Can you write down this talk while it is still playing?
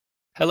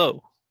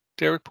Hello,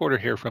 Derek Porter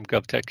here from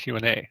GovTech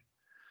Q&A.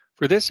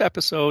 For this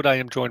episode, I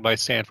am joined by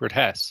Sanford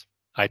Hess,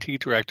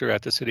 IT Director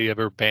at the City of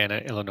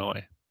Urbana,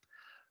 Illinois.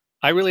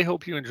 I really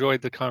hope you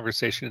enjoyed the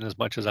conversation as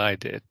much as I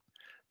did.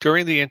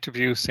 During the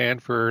interview,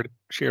 Sanford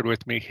shared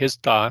with me his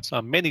thoughts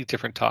on many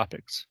different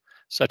topics,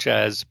 such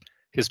as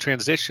his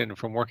transition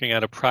from working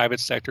at a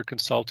private sector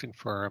consulting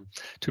firm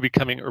to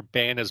becoming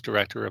Urbana's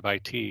Director of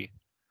IT,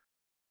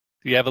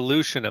 the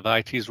evolution of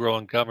IT's role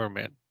in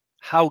government,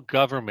 how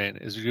government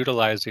is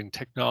utilizing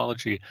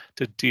technology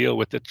to deal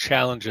with the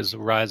challenges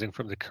arising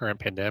from the current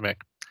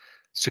pandemic,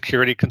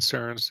 security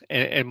concerns,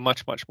 and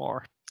much, much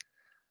more.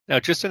 Now,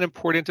 just an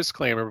important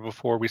disclaimer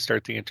before we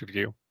start the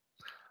interview.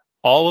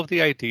 All of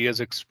the ideas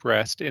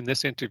expressed in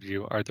this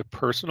interview are the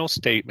personal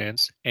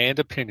statements and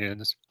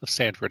opinions of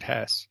Sanford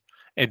Hess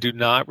and do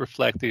not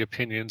reflect the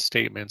opinion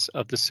statements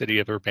of the City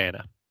of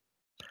Urbana.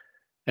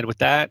 And with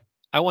that,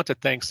 I want to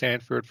thank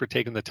Sanford for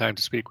taking the time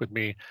to speak with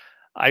me.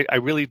 I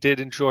really did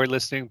enjoy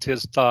listening to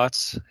his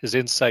thoughts, his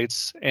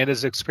insights, and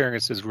his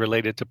experiences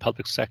related to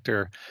public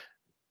sector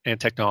and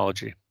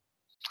technology.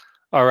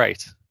 All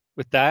right,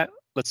 with that,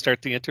 let's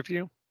start the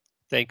interview.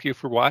 Thank you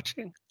for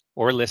watching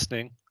or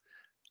listening.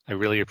 I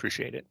really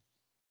appreciate it.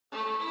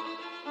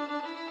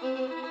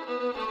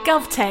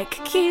 GovTech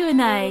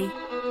Q&A.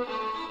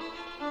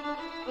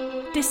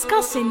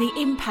 Discussing the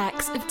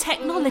impacts of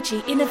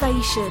technology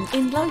innovation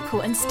in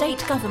local and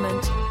state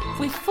government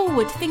with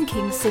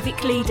forward-thinking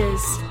civic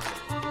leaders.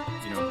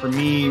 For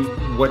me,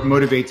 what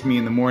motivates me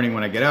in the morning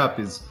when I get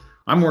up is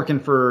I'm working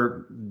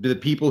for the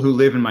people who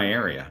live in my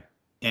area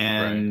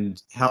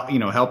and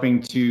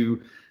helping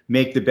to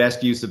make the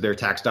best use of their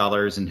tax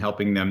dollars and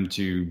helping them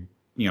to,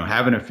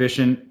 have an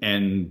efficient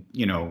and,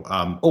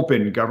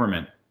 open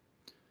government.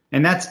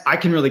 And I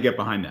can really get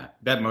behind that.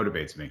 That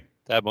motivates me.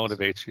 That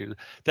motivates you.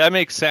 That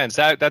makes sense.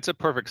 That's a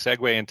perfect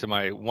segue into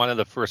one of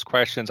the first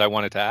questions I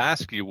wanted to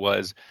ask you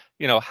was,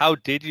 how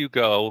did you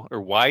go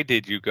or why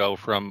did you go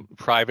from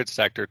private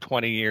sector,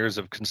 20 years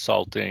of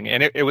consulting?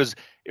 And it was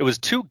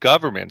to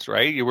governments,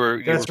 right? You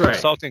were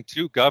consulting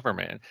to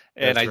government.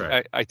 And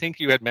I think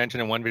you had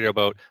mentioned in one video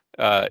about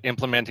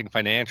implementing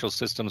financial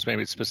systems,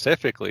 maybe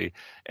specifically,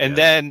 and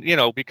then,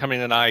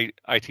 becoming an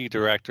IT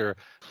director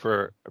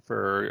for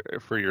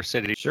your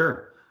city.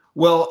 Sure.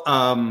 Well,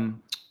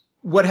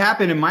 what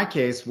happened in my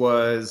case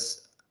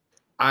was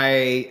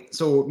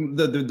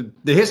the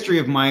history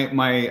of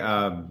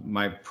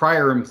my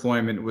prior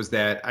employment was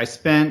that I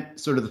spent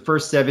sort of the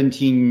first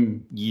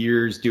 17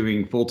 years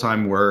doing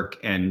full-time work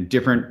and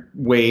different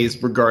ways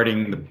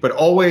but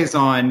always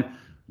on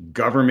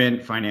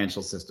government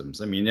financial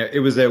systems. I mean, it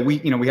was we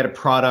had a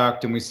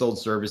product and we sold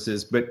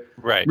services, but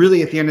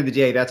really at the end of the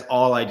day, that's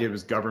all I did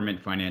was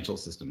government financial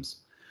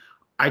systems.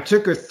 I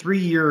took a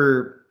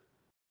 3-year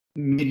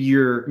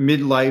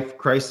midlife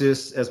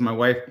crisis, as my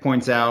wife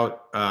points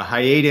out,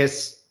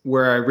 hiatus,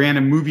 where I ran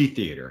a movie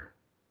theater.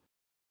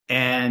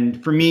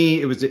 And for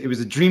me, it was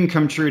a dream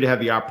come true to have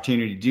the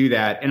opportunity to do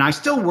that. And I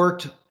still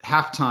worked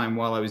half-time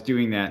while I was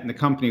doing that. And the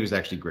company was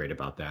actually great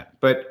about that.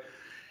 But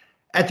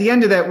at the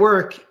end of that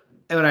work,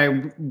 when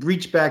I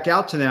reached back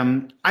out to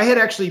them, I had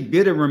actually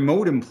been a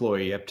remote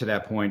employee up to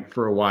that point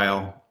for a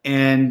while.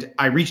 And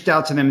I reached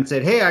out to them and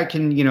said, hey, I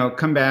can,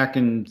 come back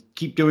and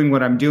keep doing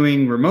what I'm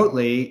doing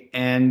remotely.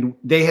 And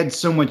they had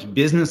so much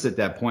business at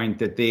that point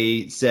that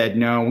they said,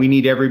 no, we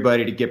need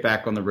everybody to get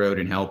back on the road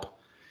and help.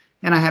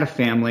 And I had a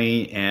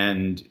family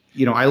and,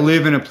 I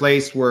live in a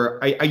place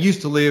where I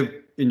used to live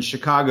in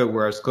Chicago,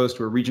 where I was close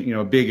to a region,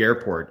 a big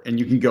airport, and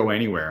you can go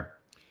anywhere.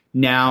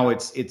 Now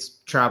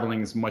it's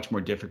traveling is much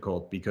more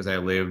difficult because I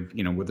live,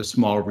 with a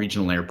small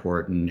regional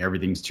airport and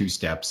everything's 2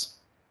 steps.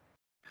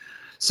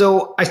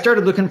 So I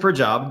started looking for a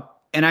job,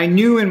 and I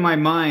knew in my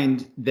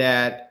mind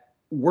that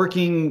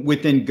working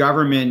within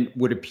government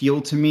would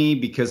appeal to me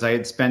because I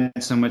had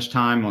spent so much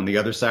time on the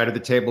other side of the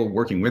table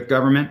working with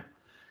government.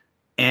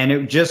 And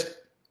it just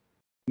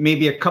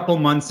maybe a couple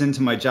months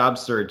into my job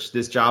search,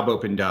 this job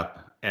opened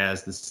up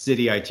as the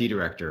city IT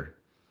director.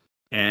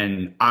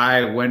 And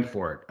I went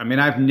for it. I mean,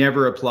 I've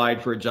never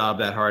applied for a job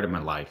that hard in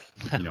my life.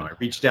 I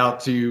reached out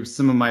to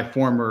some of my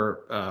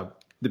former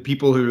the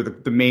people who are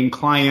the main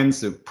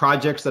clients of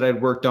projects that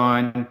I'd worked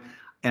on.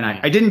 And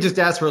I didn't just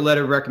ask for a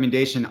letter of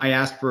recommendation. I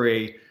asked for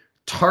a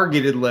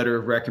targeted letter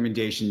of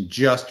recommendation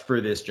just for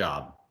this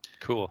job.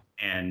 Cool.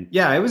 And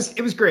yeah, it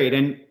was great.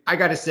 And I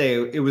got to say,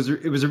 it was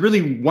a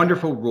really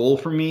wonderful role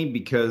for me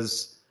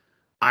because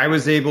I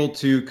was able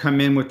to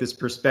come in with this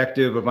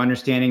perspective of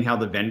understanding how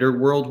the vendor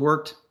world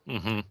worked.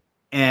 Mm-hmm.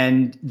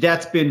 And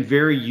that's been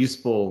very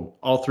useful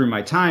all through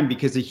my time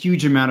because a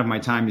huge amount of my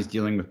time is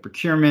dealing with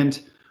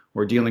procurement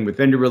or dealing with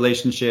vendor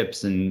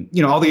relationships and,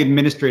 all the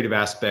administrative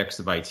aspects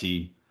of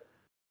IT.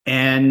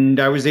 And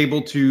I was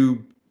able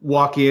to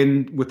walk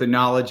in with the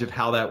knowledge of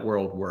how that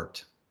world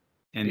worked.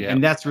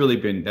 And that's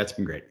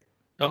been great.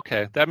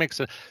 Okay, that makes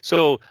sense.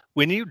 So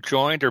when you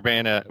joined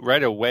Urbana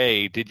right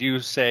away, did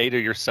you say to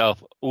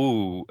yourself,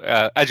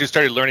 as you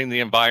started learning the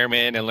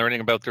environment and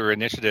learning about their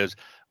initiatives,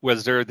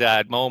 was there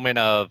that moment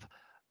of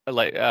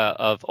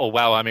of, oh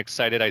wow, I'm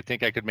excited, I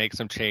think I could make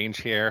some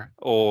change here?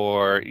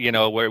 Or,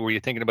 were you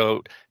thinking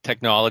about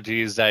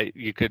technologies that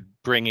you could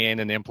bring in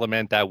and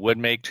implement that would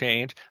make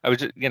change? I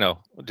was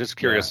just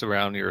curious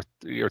around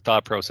your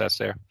thought process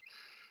there.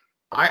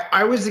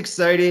 I was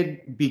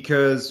excited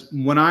because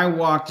when I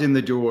walked in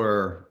the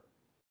door,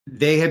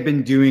 they had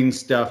been doing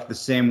stuff the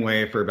same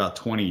way for about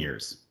 20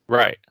 years.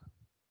 Right.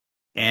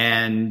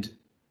 And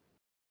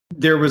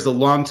there was a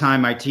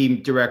longtime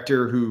IT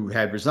director who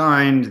had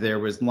resigned. There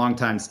was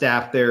longtime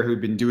staff there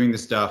who'd been doing the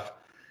stuff.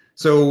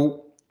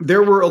 So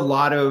there were a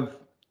lot of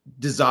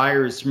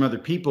desires from other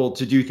people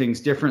to do things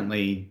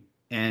differently.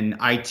 And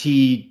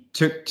IT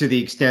took to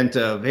the extent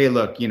of, hey,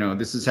 look,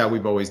 this is how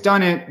we've always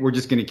done it. We're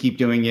just going to keep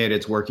doing it.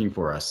 It's working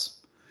for us.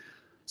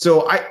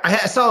 So I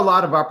saw a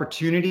lot of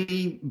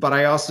opportunity, but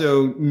I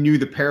also knew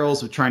the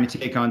perils of trying to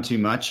take on too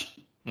much.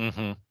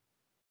 Mm-hmm.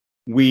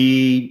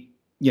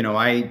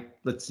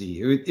 Let's see,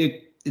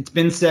 it's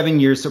been 7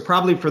 years. So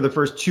probably for the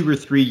first 2 or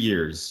 3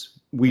 years,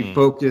 we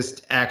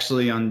focused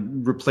actually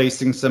on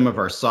replacing some of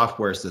our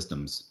software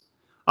systems.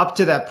 Up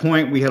to that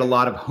point, we had a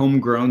lot of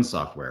homegrown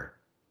software.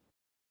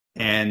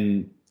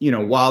 And,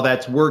 while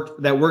that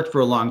worked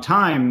for a long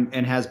time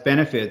and has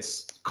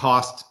benefits,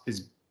 cost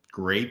is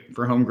great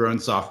for homegrown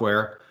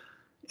software.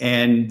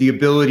 And the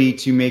ability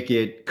to make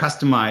it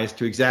customized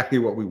to exactly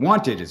what we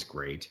wanted is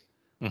great.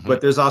 Mm-hmm.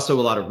 But there's also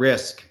a lot of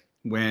risk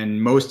when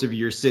most of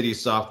your city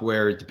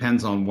software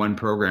depends on one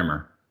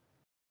programmer.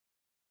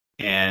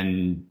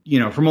 And,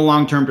 from a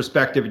long-term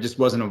perspective, it just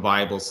wasn't a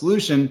viable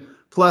solution.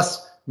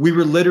 Plus, we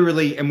were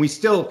literally, and we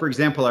still, for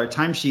example, our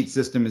timesheet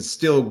system is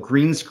still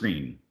green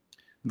screen.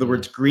 In other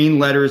words, green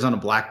letters on a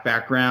black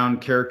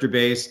background,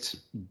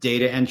 character-based,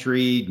 data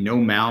entry, no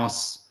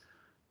mouse,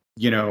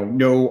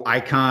 no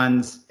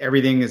icons,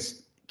 everything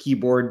is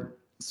keyboard.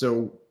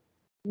 So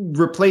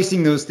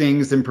replacing those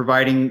things and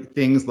providing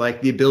things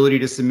like the ability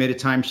to submit a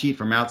timesheet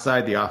from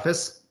outside the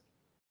office,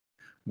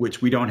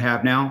 which we don't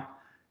have now.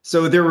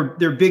 So there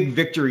are big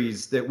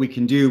victories that we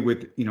can do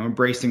with,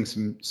 embracing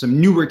some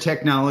newer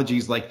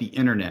technologies like the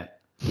internet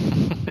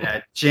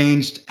that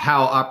changed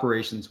how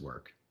operations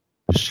work.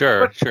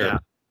 Sure.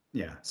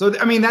 Yeah. So,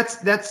 I mean,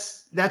 that's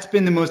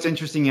been the most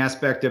interesting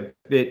aspect of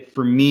it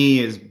for me,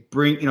 is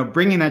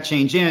bringing that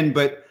change in,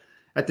 but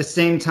at the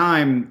same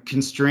time,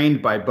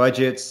 constrained by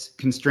budgets,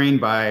 constrained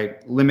by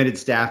limited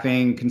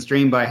staffing,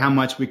 constrained by how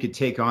much we could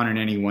take on at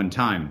any one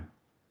time.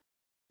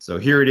 So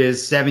here it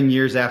is 7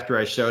 years after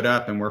I showed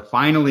up, and we're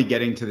finally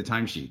getting to the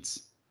timesheets,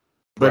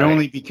 but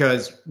only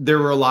because there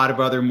were a lot of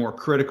other more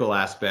critical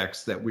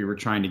aspects that we were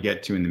trying to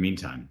get to in the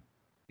meantime.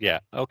 Yeah.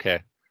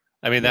 Okay.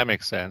 I mean, that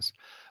makes sense.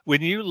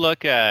 When you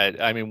look at,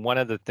 one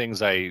of the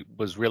things I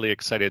was really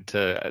excited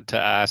to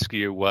ask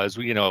you was,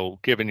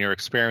 given your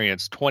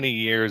experience, 20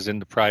 years in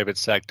the private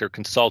sector,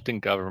 consulting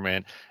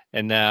government,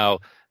 and now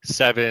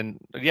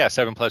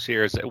 7+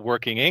 years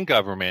working in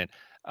government.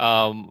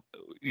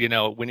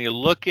 When you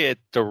look at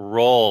the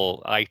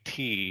role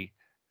IT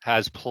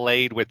has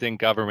played within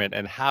government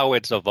and how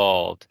it's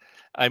evolved,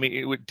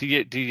 do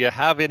you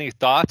have any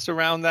thoughts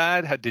around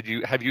that?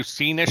 Have you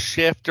seen a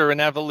shift or an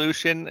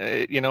evolution,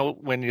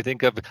 when you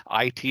think of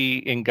IT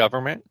in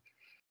government?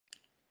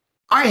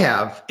 I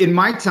have. In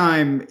my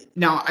time,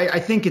 now I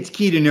think it's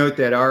key to note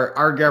that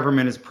our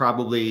government is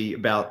probably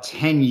about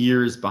 10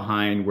 years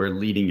behind where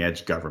leading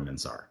edge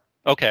governments are.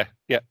 Okay.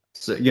 Yeah.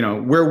 So,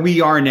 where we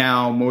are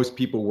now, most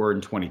people were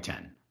in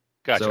 2010.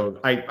 Gotcha. So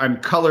I'm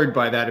colored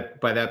by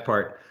that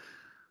part.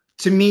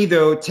 To me,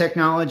 though,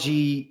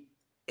 technology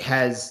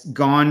has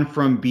gone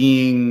from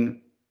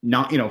being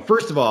not,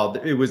 first of all,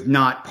 it was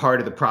not part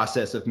of the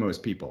process of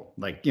most people.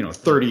 Like,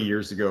 30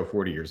 years ago,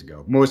 40 years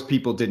ago, most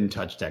people didn't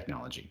touch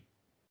technology.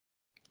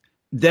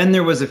 Then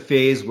there was a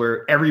phase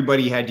where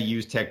everybody had to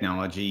use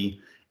technology.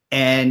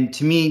 And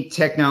to me,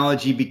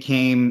 technology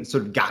became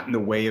sort of got in the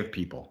way of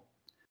people.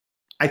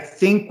 I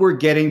think we're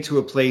getting to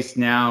a place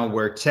now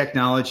where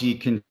technology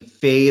can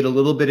fade a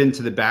little bit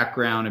into the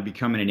background and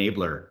become an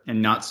enabler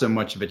and not so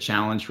much of a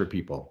challenge for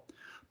people.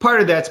 Part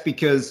of that's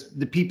because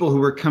the people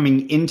who are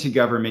coming into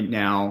government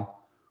now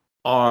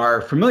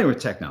are familiar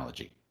with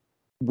technology.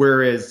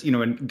 Whereas,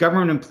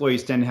 government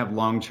employees tend to have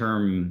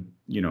long-term,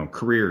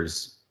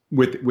 careers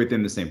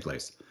within the same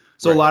place.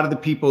 So right. A lot of the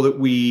people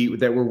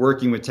that were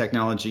working with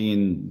technology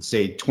in,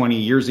 say, 20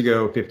 years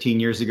ago, 15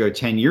 years ago,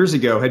 10 years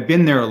ago, had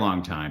been there a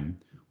long time,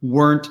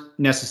 weren't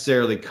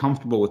necessarily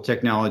comfortable with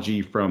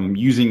technology from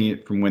using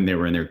it from when they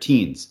were in their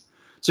teens.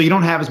 So you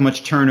don't have as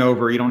much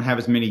turnover. You don't have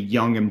as many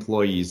young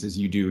employees as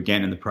you do,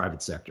 again, in the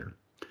private sector.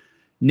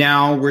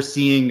 Now we're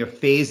seeing a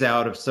phase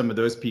out of some of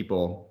those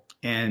people,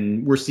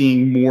 and we're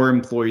seeing more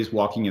employees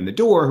walking in the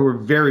door who are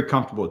very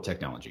comfortable with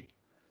technology.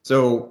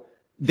 So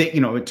they,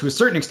 to a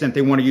certain extent,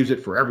 they want to use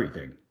it for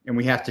everything. And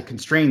we have to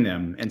constrain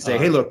them and say,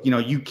 hey, look,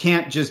 you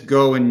can't just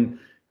go and,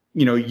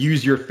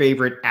 use your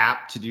favorite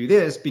app to do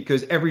this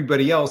because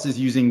everybody else is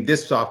using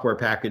this software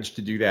package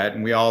to do that.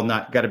 And we all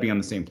not got to be on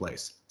the same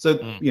place. So,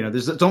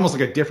 it's almost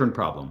like a different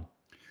problem,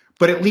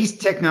 but at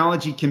least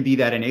technology can be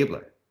that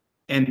enabler,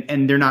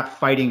 and they're not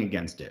fighting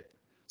against it.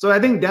 So I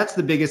think that's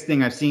the biggest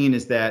thing I've seen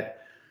is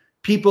that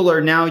people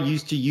are now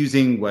used to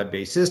using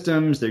web-based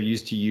systems. They're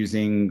used to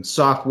using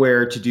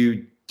software to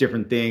do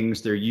different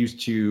things. They're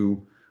used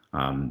to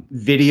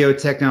video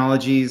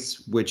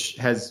technologies, which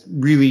has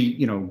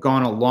really,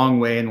 gone a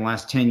long way in the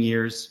last 10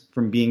 years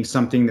from being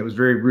something that was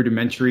very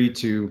rudimentary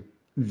to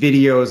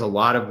video is a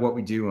lot of what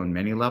we do on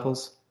many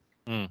levels.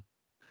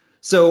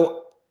 So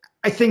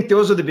I think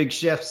those are the big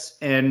shifts.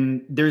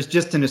 And there's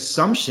just an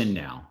assumption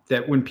now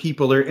that when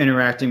people are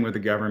interacting with the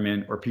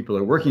government or people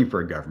are working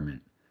for a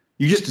government,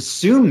 you just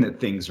assume that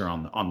things are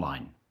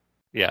online.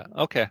 Yeah.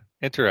 Okay.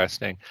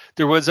 Interesting.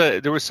 There was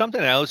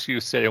something else you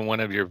said in one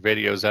of your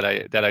videos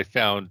that I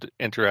found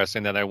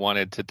interesting that I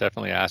wanted to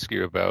definitely ask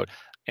you about.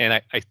 And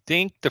I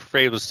think the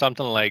phrase was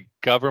something like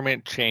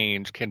government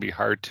change can be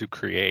hard to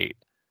create.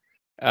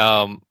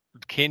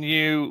 Can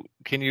you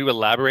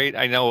elaborate?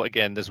 I know,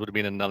 again, this would have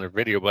been another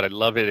video, but I'd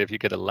love it if you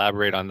could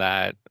elaborate on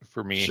that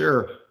for me.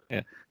 Sure.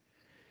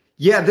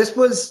 Yeah,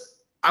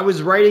 I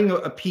was writing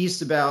a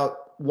piece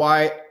about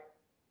why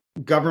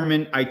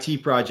government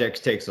IT projects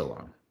take so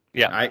long.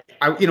 Yeah.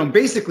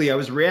 Basically I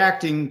was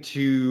reacting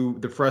to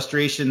the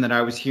frustration that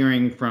I was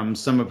hearing from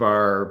some of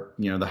our,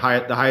 the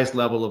highest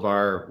level of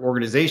our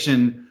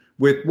organization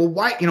with, well,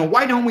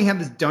 why don't we have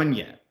this done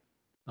yet?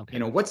 Okay.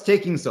 What's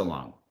taking so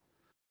long?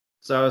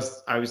 So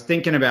I was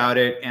thinking about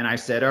it and I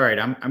said, all right,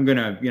 I'm going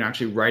to,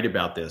 actually write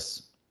about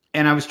this.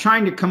 And I was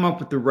trying to come up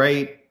with the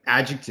right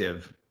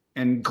adjective,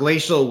 and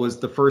glacial was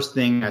the first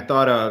thing I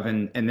thought of.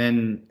 And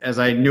then as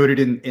I noted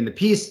in the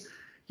piece,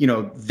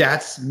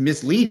 that's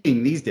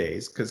misleading these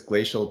days because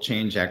glacial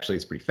change actually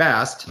is pretty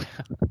fast.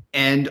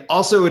 And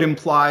also it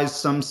implies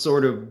some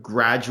sort of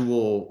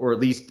gradual or at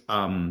least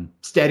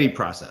steady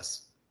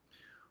process.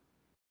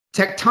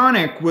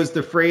 Tectonic was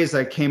the phrase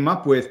I came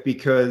up with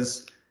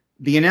because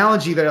the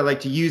analogy that I like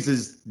to use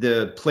is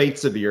the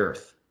plates of the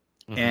earth.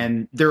 Mm-hmm.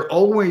 And they're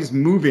always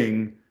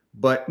moving,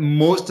 but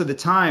most of the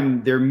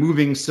time they're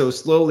moving so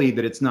slowly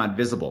that it's not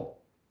visible.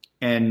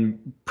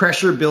 And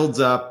pressure builds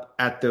up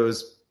at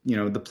those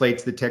the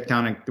plates,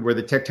 where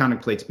the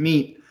tectonic plates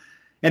meet.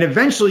 And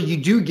eventually you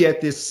do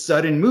get this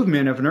sudden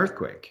movement of an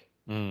earthquake.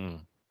 And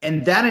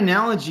that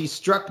analogy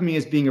struck me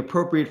as being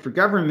appropriate for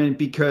government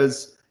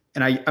because,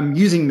 and I'm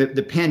using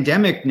the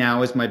pandemic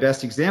now as my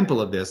best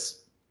example of this.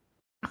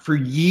 For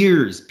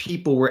years,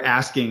 people were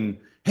asking,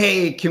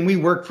 hey, can we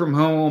work from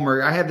home?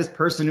 Or I have this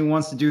person who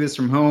wants to do this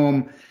from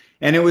home.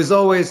 And it was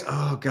always,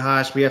 oh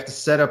gosh, we have to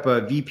set up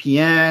a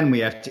VPN. We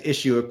have to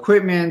issue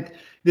equipment.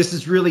 This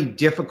is really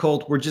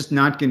difficult. We're just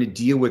not going to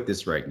deal with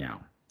this right now.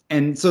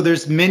 And so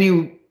there's many,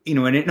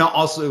 and it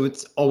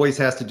always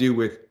has to do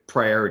with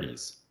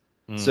priorities.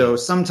 So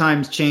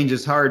sometimes change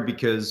is hard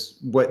because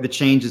the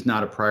change is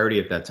not a priority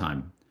at that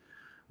time.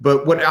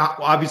 But what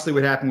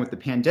happened with the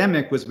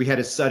pandemic was we had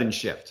a sudden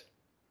shift.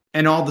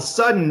 And all of a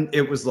sudden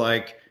it was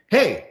like,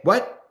 hey,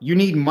 what? You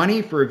need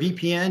money for a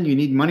VPN? You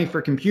need money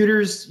for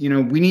computers?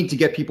 We need to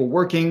get people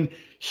working.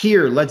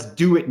 Here, let's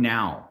do it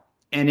now.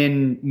 And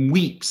in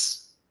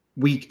weeks,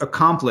 we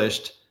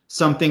accomplished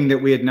something that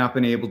we had not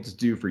been able to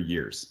do for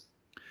years.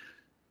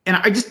 And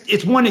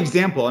it's one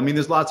example. I mean,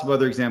 there's lots of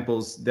other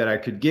examples that I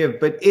could give,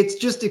 but it's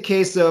just a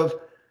case of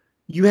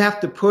you have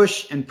to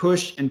push and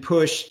push and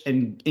push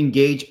and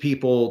engage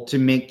people to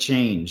make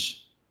change.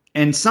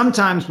 And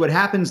sometimes what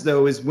happens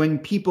though is when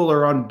people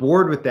are on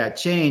board with that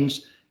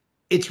change,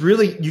 it's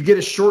really, you get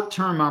a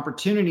short-term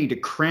opportunity to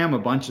cram a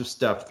bunch of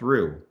stuff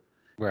through.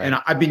 Right.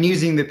 And I've been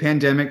using the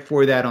pandemic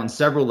for that on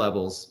several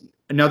levels.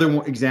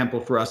 Another example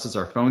for us is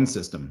our phone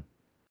system.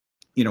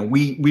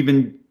 We've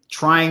been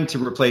trying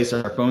to replace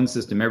our phone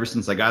system ever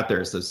since I got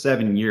there, so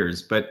 7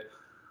 years. But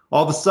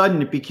all of a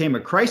sudden, it became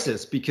a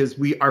crisis because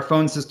our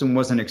phone system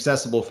wasn't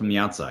accessible from the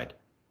outside.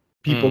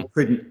 People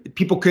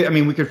could. I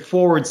mean, we could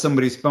forward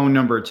somebody's phone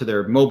number to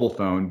their mobile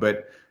phone,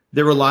 but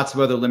there were lots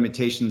of other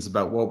limitations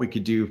about what we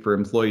could do for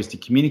employees to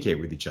communicate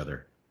with each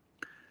other.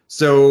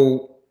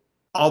 So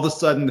all of a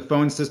sudden the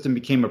phone system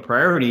became a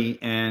priority,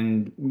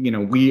 and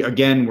we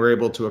again were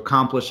able to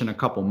accomplish in a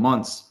couple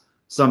months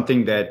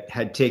something that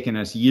had taken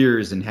us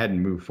years and hadn't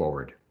moved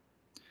forward.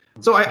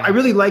 So I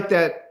really like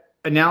that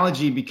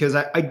analogy because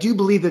I do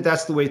believe that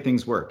that's the way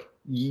things work.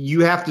 You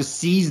have to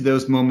seize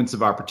those moments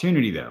of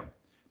opportunity though,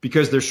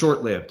 because they're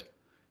short-lived.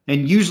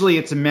 And usually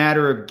it's a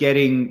matter of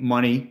getting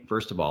money,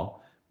 first of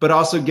all, but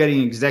also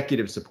getting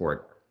executive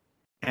support.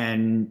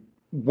 And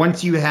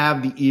once you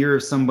have the ear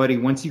of somebody,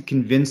 once you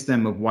convince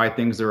them of why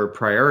things are a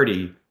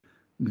priority,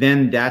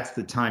 then that's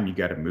the time you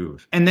got to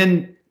move. And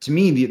then to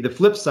me, the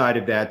flip side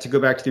of that, to go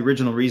back to the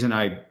original reason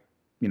I,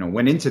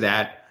 went into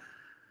that,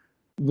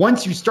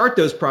 once you start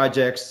those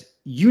projects,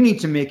 you need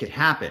to make it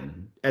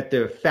happen at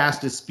the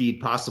fastest speed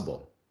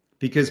possible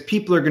because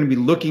people are going to be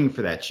looking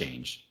for that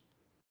change.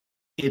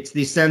 It's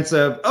the sense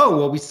of, oh,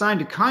 well, we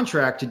signed a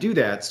contract to do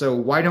that, so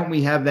why don't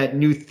we have that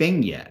new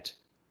thing yet?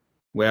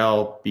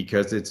 Well,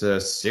 because it's a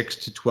 6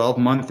 to 12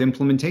 month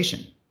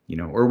implementation,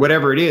 or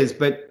whatever it is.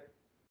 But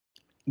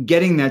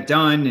getting that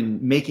done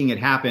and making it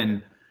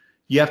happen,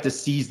 you have to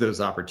seize those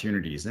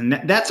opportunities. And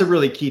that's a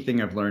really key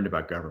thing I've learned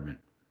about government.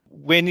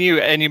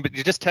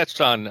 you just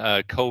touched on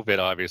COVID,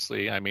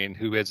 obviously. I mean,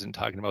 who isn't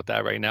talking about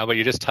that right now? But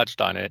you just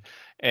touched on it,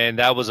 and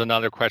that was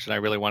another question I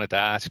really wanted to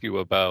ask you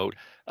about.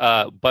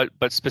 But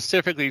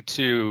specifically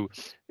to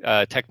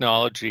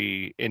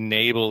technology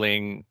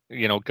enabling,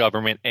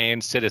 government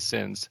and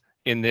citizens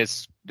in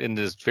this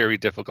very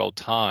difficult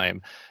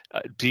time.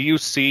 Do you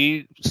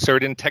see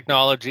certain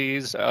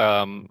technologies?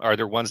 Are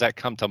there ones that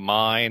come to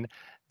mind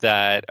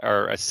that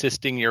are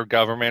assisting your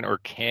government or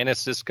can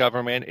assist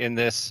government in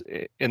this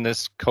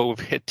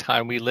COVID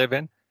time we live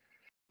in?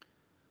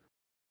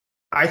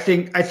 I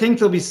think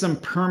there'll be some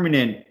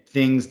permanent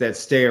things that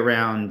stay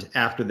around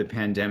after the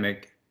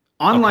pandemic.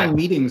 Online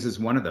meetings is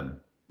one of them.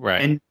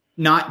 Right. And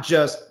not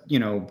just,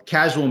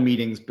 casual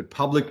meetings, but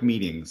public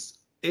meetings.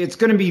 It's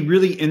going to be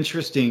really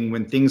interesting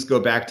when things go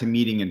back to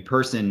meeting in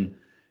person,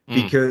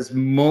 because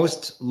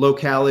most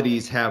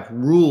localities have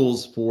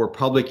rules for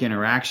public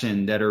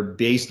interaction that are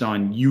based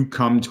on you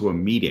come to a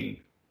meeting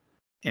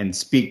and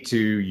speak to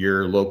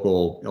your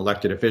local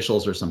elected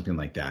officials or something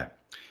like that.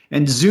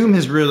 And Zoom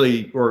has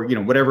really, or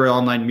whatever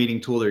online meeting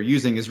tool they're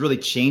using, has really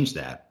changed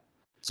that.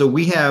 So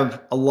we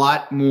have a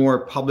lot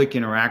more public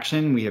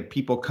interaction. We have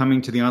people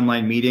coming to the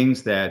online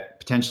meetings that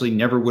potentially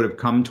never would have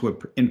come to an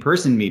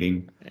in-person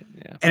meeting.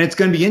 Yeah. And it's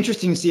going to be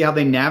interesting to see how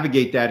they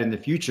navigate that in the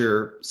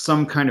future,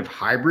 some kind of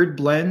hybrid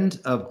blend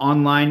of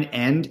online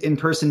and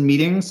in-person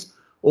meetings,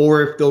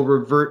 or if they'll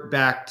revert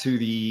back to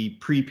the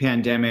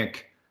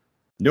pre-pandemic,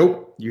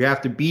 nope, you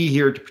have to be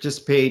here to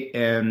participate,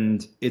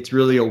 and it's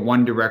really a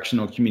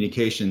one-directional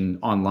communication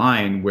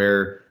online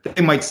where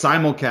they might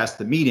simulcast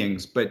the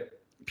meetings, but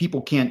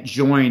people can't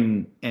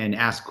join and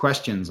ask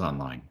questions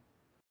online.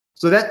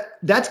 So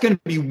that's going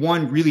to be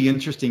one really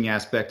interesting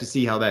aspect to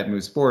see how that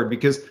moves forward,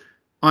 because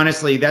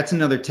honestly, that's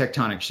another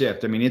tectonic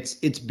shift. I mean,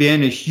 it's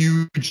been a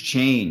huge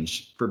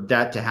change for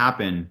that to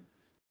happen.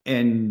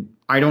 And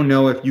I don't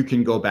know if you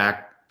can go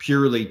back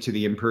purely to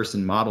the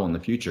in-person model in the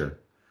future.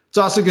 It's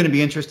also going to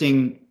be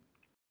interesting.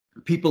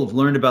 People have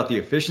learned about the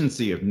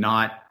efficiency of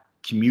not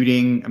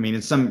commuting. I mean,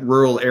 in some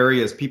rural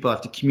areas, people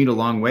have to commute a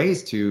long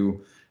ways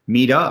to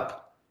meet up.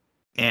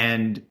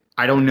 And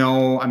I don't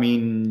know,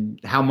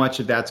 how much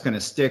of that's going to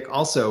stick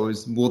also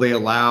is, will they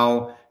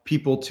allow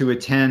people to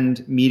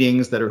attend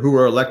meetings who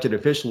are elected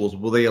officials?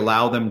 Will they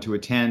allow them to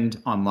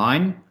attend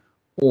online,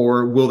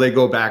 or will they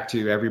go back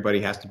to everybody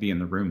has to be in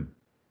the room?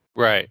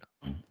 Right.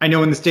 I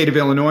know in the state of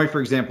Illinois, for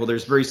example,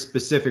 there's very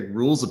specific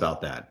rules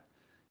about that.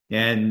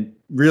 And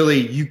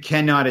really, you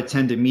cannot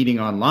attend a meeting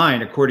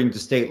online according to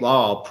state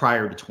law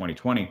prior to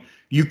 2020.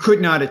 You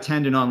could not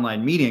attend an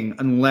online meeting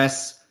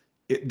unless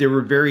there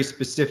were very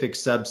specific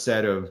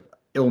subset of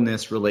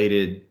illness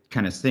related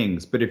kind of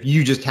things. But if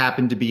you just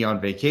happened to be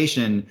on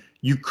vacation,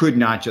 you could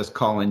not just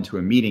call into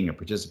a meeting and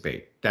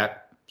participate.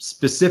 That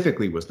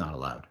specifically was not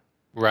allowed.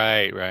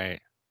 Right.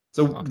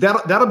 So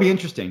that'll be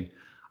interesting.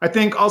 I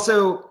think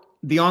also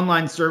the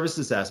online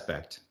services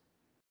aspect.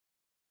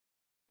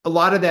 A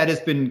lot of that has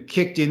been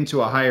kicked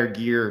into a higher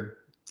gear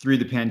through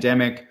the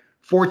pandemic.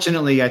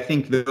 Fortunately, I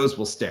think those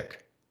will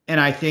stick.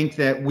 And I think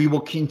that we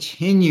will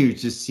continue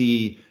to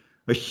see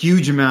a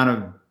huge amount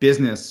of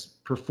business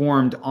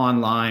performed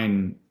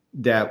online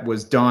that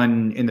was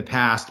done in the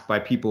past by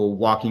people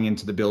walking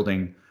into the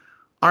building.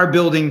 Our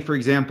building, for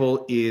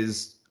example,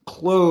 is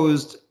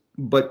closed,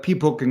 but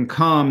people can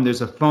come.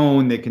 There's a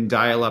phone. They can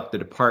dial up the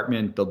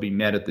department. They'll be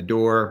met at the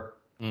door.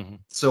 Mm-hmm.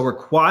 So we're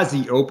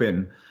quasi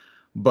open,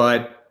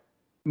 but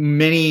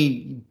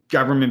many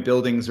government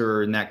buildings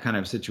are in that kind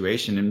of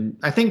situation. And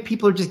I think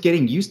people are just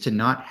getting used to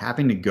not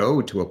having to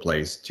go to a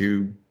place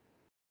to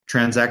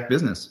transact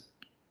business.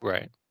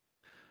 Right.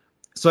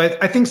 So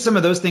I think some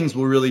of those things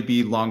will really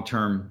be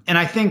long-term. And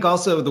I think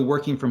also the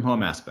working from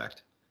home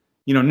aspect,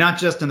 not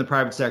just in the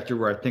private sector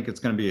where I think it's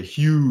going to be a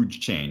huge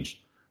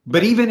change,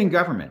 but even in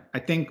government. I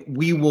think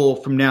we will,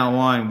 from now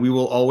on, we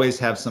will always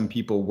have some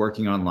people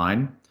working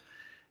online.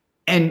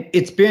 And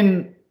it's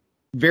been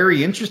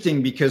very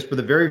interesting because for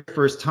the very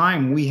first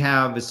time, we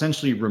have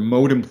essentially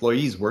remote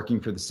employees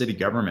working for the city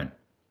government.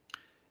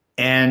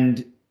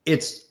 And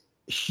it's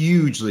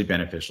hugely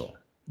beneficial.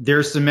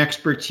 There's some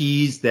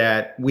expertise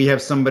that we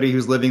have somebody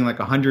who's living like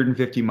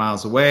 150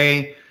 miles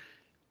away.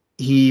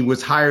 He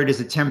was hired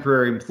as a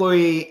temporary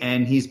employee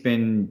and he's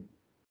been,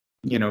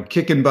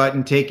 kicking butt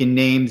and taking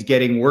names,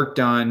 getting work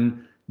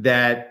done,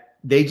 that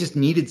they just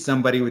needed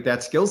somebody with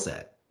that skill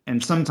set.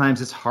 And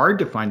sometimes it's hard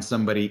to find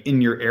somebody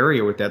in your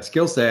area with that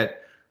skill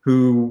set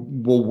who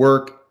will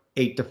work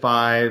 8 to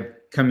 5,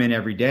 come in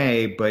every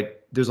day.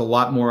 But there's a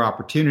lot more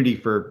opportunity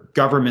for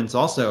governments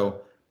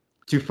also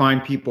to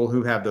find people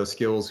who have those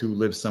skills who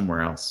live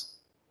somewhere else.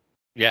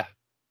 Yeah.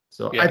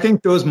 So I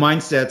think those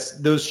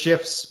mindsets, those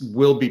shifts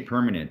will be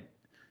permanent,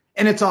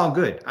 and it's all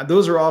good.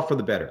 Those are all for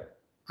the better,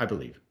 I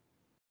believe.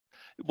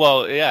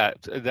 Well, yeah,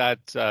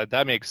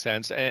 that makes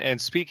sense. And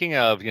speaking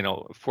of,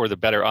 for the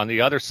better, on the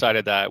other side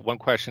of that, one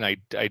question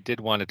I did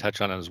want to touch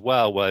on as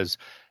well was,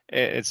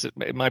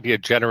 it might be a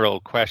general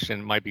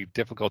question, might be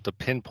difficult to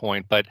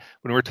pinpoint, but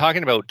when we're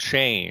talking about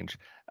change,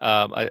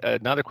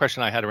 another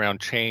question I had around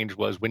change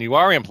was when you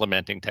are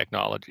implementing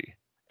technology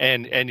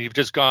and you've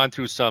just gone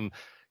through some,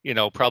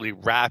 probably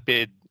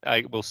rapid,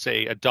 I will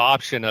say,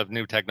 adoption of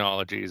new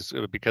technologies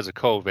because of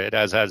COVID,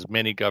 as has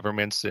many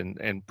governments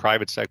and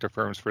private sector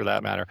firms for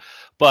that matter.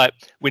 But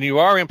when you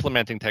are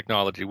implementing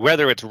technology,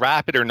 whether it's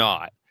rapid or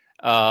not,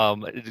 are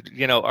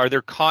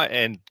there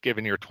and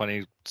given your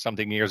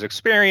 20-something years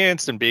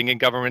experience and being in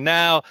government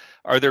now,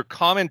 are there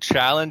common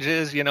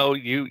challenges,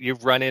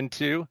 you've run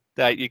into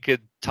that you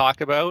could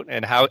talk about,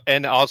 and how,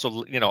 and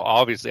also,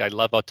 obviously I'd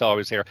love to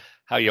always hear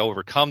how you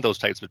overcome those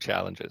types of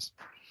challenges.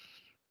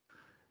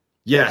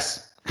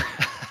 Yes.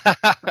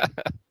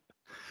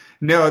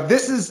 No,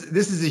 this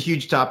is a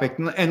huge topic.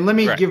 And let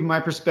me give my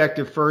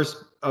perspective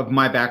first of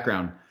my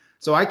background.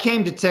 So I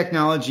came to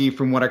technology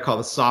from what I call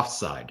the soft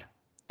side.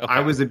 Okay. I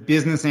was a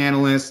business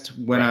analyst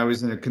when I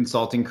was in a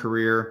consulting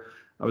career.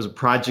 I was a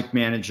project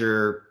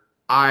manager.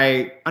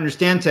 I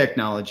understand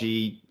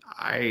technology.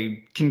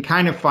 I can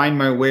kind of find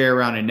my way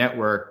around a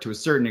network to a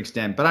certain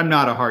extent, but I'm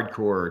not a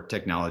hardcore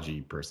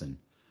technology person.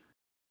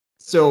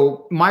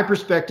 So my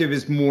perspective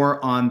is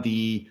more on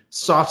the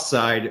soft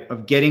side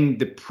of getting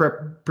the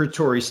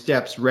preparatory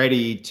steps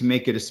ready to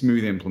make it a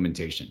smooth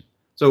implementation.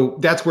 So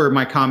that's where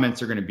my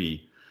comments are going to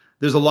be.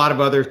 There's a lot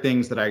of other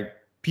things that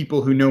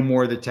people who know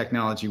more of the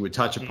technology would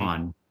touch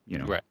upon,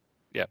 Right.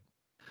 Yeah.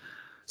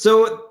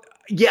 So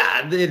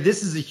yeah,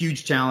 this is a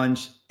huge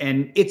challenge,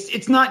 and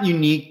it's not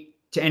unique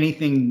to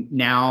anything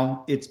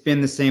now. It's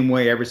been the same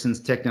way ever since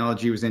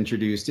technology was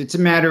introduced. It's a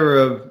matter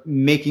of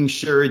making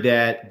sure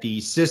that the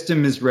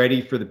system is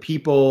ready for the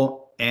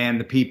people and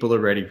the people are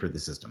ready for the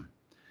system.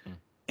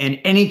 And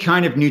any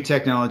kind of new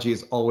technology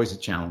is always a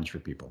challenge for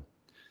people.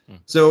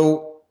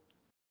 So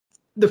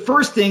the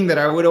first thing that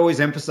I would always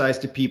emphasize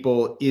to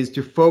people is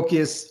to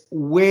focus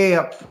way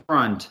up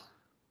front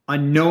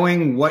on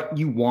knowing what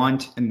you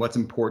want and what's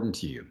important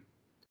to you.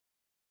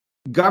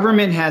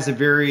 Government has a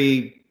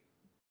very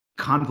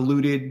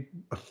convoluted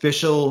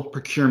official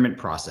procurement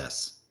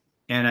process.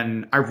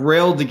 And I've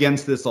railed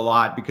against this a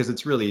lot because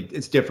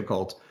it's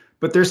difficult,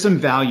 but there's some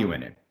value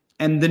in it.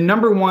 And the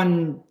number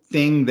one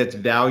thing that's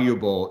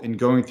valuable in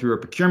going through a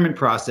procurement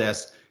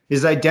process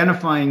is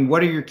identifying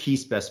what are your key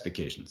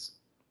specifications.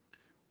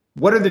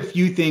 What are the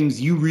few things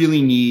you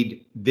really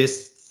need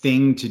this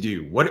thing to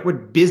do?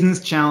 What business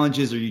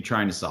challenges are you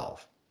trying to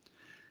solve?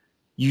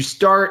 You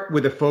start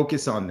with a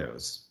focus on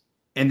those,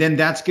 and then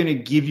that's going to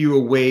give you a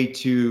way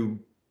to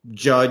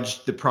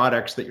judge the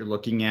products that you're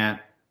looking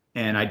at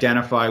and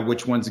identify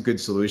which one's a good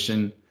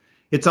solution.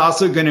 It's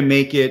also going to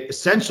make it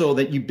essential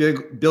that you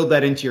build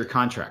that into your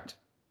contract.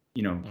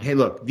 Hey,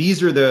 look,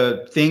 these are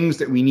the things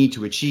that we need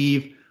to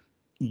achieve.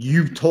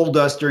 You've told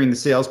us during the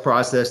sales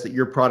process that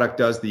your product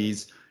does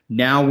these.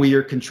 Now we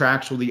are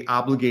contractually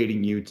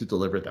obligating you to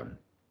deliver them.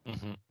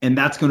 And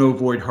that's going to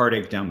avoid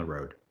heartache down the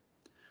road.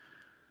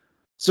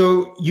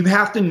 So you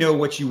have to know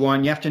what you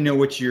want. You have to know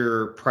what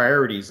your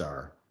priorities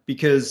are,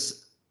 because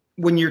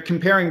when you're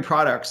comparing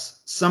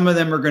products, some of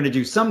them are going to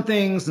do some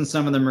things and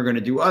some of them are going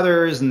to do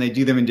others, and they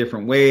do them in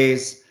different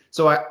ways.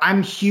 So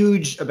I'm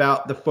huge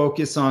about the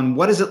focus on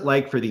what is it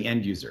like for the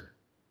end user.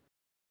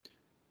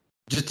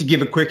 Just to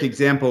give a quick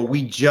example,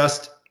 we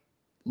just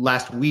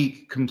last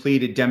week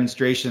completed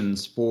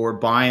demonstrations for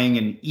buying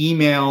an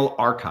email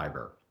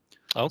archiver.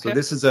 Okay. So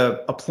this is an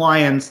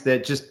appliance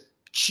that just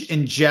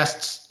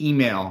ingests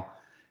email.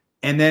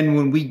 And then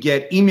when we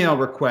get email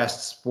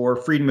requests for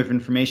Freedom of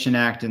Information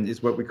Act, and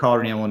is what we call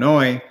it in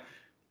Illinois,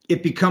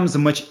 it becomes a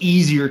much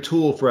easier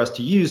tool for us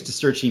to use to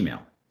search email.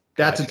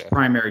 That's its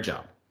primary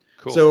job.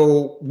 Cool.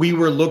 So we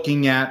were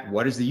looking at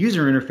what is the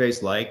user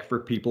interface like for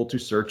people to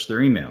search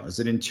their email? Is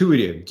it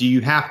intuitive? Do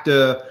you have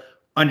to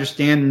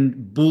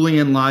understand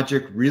Boolean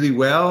logic really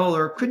well,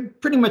 or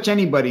could pretty much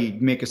anybody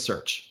make a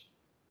search?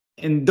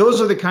 And those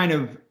are the kind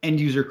of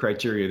end user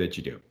criteria that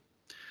you do.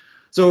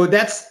 So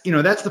that's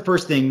the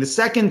first thing. The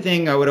second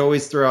thing I would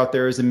always throw out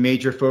there as a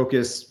major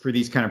focus for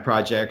these kind of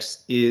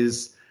projects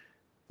is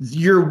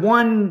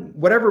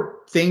whatever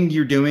thing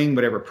you're doing,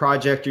 whatever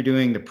project you're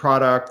doing, the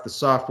product, the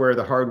software,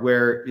 the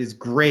hardware is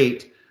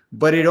great,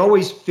 but it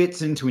always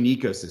fits into an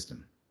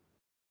ecosystem.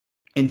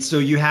 And so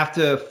you have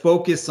to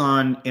focus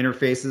on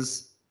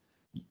interfaces,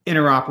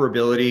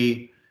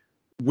 interoperability.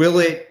 Will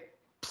it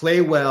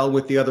play well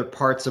with the other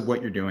parts of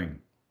what you're doing?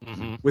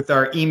 With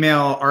our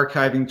email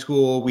archiving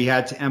tool, we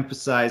had to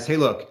emphasize, hey,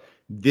 look,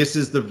 this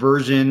is the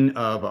version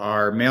of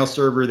our mail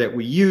server that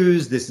we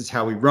use. This is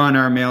how we run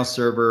our mail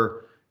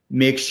server.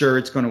 Make sure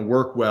it's going to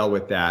work well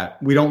with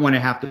that. We don't want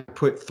to have to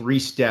put 3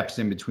 steps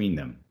in between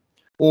them.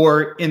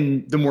 Or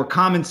in the more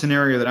common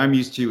scenario that I'm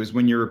used to is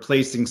when you're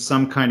replacing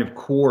some kind of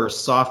core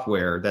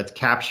software that's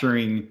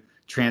capturing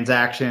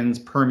transactions,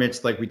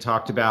 permits like we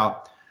talked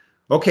about.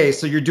 Okay,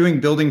 so you're doing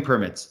building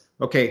permits.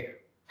 Okay,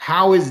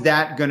 how is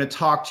that going to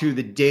talk to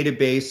the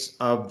database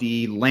of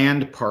the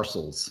land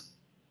parcels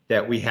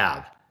that we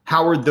have?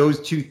 How are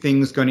those two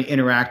things going to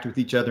interact with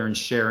each other and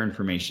share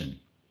information?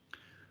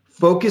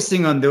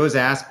 Focusing on those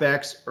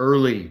aspects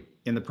early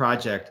in the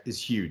project is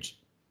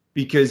huge,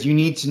 because you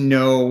need to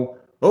know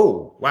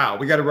oh, wow,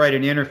 we got to write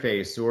an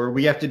interface or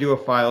we have to do a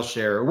file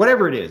share or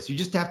whatever it is. You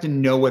just have to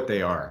know what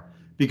they are,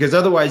 because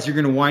otherwise you're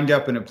going to wind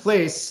up in a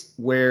place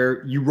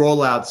where you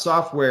roll out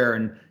software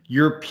and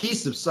your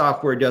piece of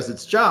software does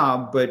its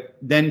job, but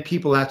then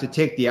people have to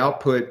take the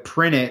output,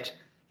 print it,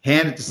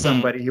 hand it to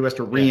somebody who has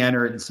to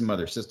re-enter it in some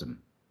other system.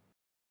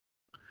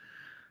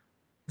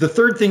 The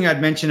third thing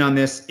I'd mention on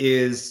this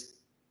is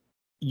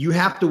you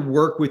have to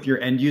work with your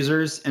end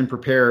users and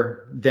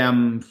prepare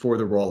them for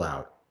the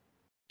rollout.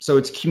 So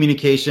it's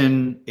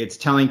communication. It's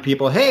telling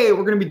people, hey,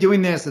 we're going to be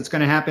doing this. It's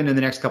going to happen in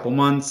the next couple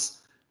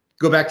months.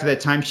 Go back to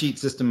that timesheet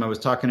system I was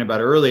talking about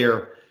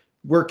earlier.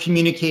 We're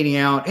communicating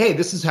out, hey,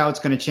 this is how it's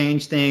going to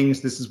change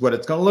things. This is what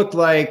it's going to look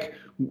like.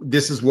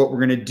 This is what we're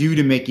going to do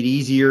to make it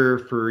easier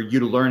for you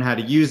to learn how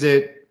to use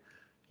it.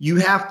 You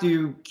have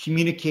to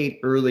communicate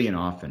early and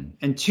often.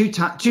 And too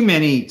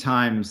many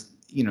times,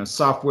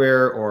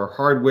 software or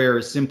hardware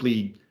is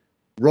simply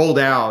rolled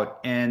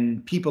out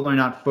and people are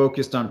not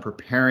focused on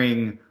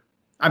preparing.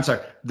 I'm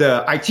sorry,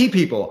 the IT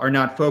people are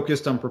not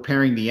focused on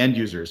preparing the end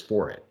users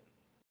for it.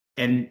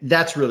 And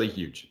that's really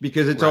huge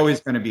because it's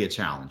always going to be a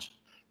challenge.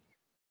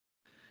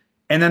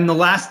 And then the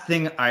last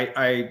thing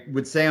I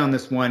would say on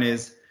this one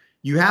is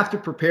you have to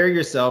prepare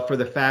yourself for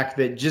the fact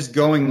that just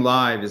going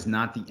live is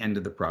not the end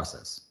of the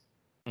process.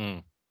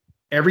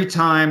 Every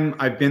time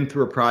I've been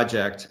through a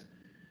project,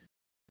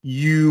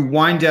 you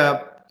wind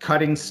up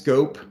cutting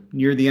scope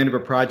near the end of a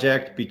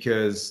project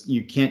because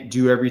you can't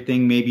do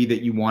everything maybe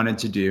that you wanted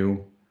to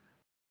do,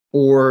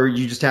 or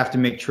you just have to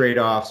make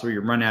trade-offs, or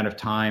you run out of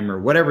time, or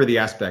whatever the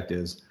aspect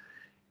is.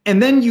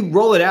 And then you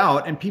roll it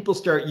out and people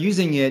start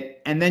using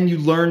it, and then you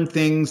learn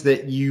things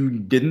that you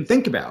didn't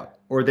think about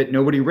or that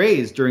nobody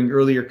raised during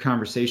earlier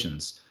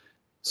conversations.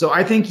 So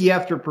I think you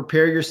have to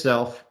prepare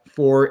yourself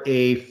for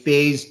a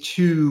phase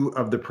 2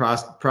 of the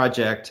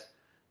project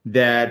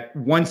that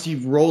once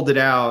you've rolled it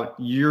out,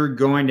 you're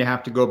going to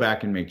have to go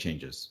back and make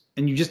changes.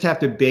 And you just have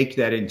to bake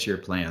that into your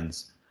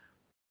plans.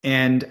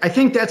 And I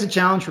think that's a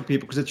challenge for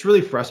people because it's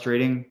really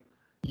frustrating.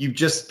 You've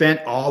just spent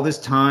all this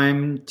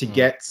time to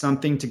get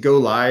something to go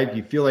live.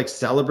 You feel like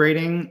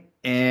celebrating,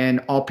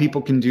 and all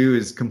people can do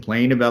is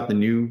complain about the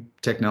new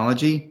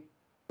technology.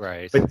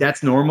 Right. But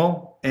that's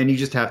normal, and you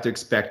just have to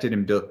expect it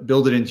and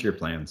build it into your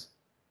plans.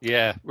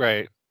 Yeah,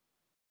 right.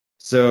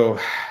 So,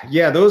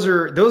 yeah, those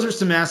are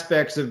some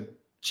aspects of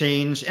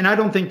change, and I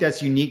don't think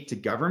that's unique to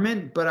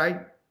government, but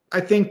I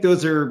think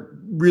those are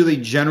really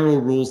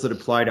general rules that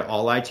apply to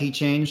all IT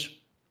change.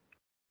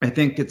 I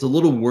think it's a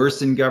little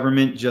worse in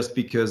government just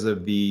because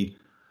of the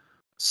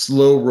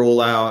slow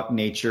rollout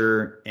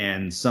nature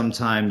and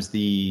sometimes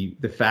the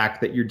fact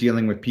that you're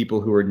dealing with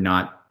people who are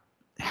not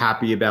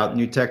happy about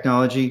new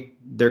technology.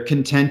 They're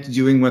content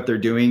doing what they're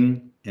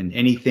doing, and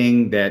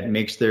anything that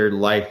makes their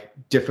life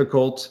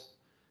difficult.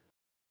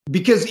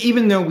 Because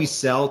even though we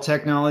sell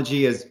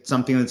technology as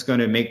something that's going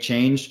to make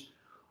change,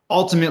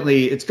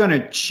 ultimately it's going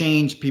to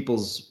change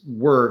people's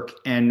work,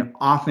 and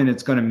often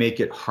it's going to make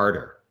it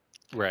harder.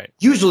 Right.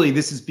 Usually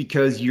this is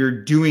because you're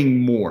doing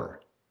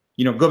more.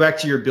 Go back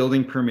to your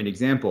building permit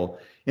example.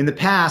 In the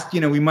past,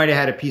 we might have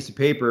had a piece of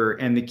paper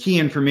and the key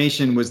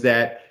information was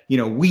that,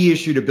 we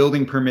issued a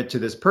building permit to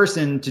this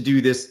person to do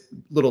this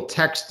little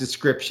text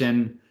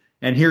description,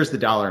 and here's the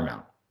dollar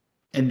amount.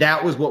 And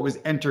that was what was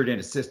entered in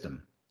a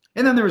system.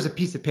 And then there was a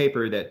piece of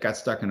paper that got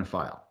stuck in a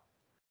file.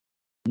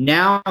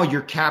 Now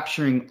you're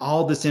capturing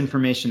all this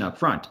information up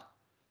front.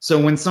 So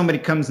when somebody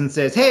comes and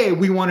says, hey,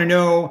 we want to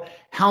know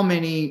how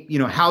many,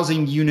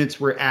 housing units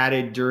were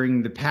added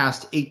during the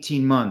past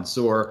 18 months,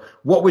 or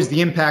what was the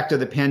impact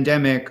of the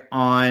pandemic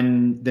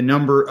on the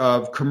number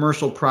of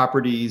commercial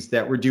properties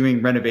that were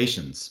doing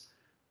renovations,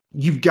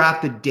 you've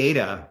got the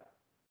data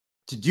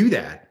to do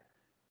that,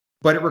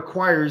 but it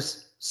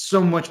requires so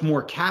much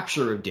more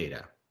capture of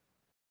data.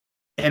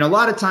 And a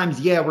lot of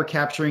times, we're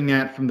capturing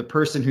that from the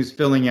person who's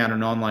filling out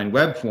an online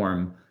web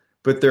form,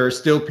 but there are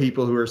still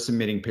people who are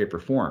submitting paper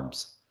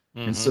forms.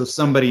 Mm-hmm. And so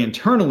somebody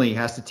internally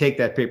has to take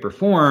that paper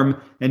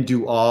form and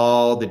do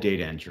all the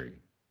data entry.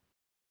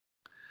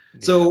 Yeah.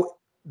 So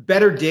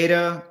better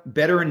data,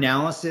 better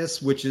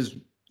analysis, which is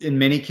in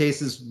many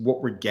cases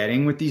what we're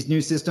getting with these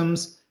new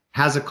systems,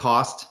 has a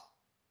cost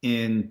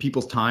in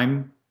people's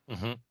time.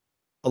 Mm-hmm.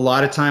 A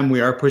lot of time we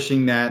are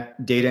pushing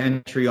that data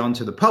entry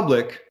onto the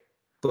public,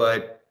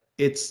 but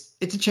it's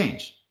a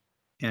change.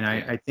 And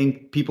I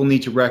think people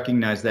need to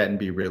recognize that and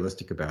be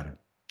realistic about it.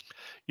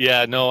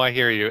 Yeah, no, I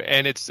hear you.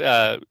 And it's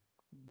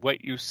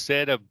what you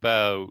said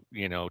about,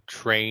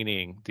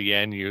 training the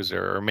end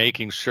user or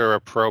making sure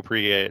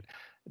appropriate,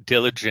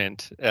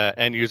 diligent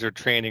end user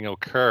training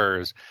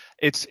occurs.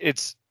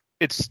 It's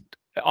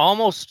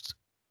almost,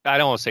 I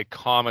don't want to say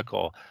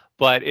comical,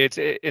 but it's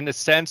in the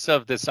sense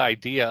of this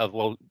idea of,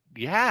 well,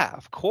 yeah,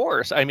 of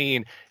course. I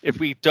mean, if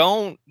we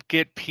don't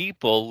get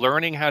people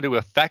learning how to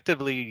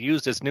effectively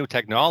use this new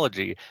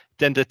technology,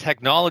 then the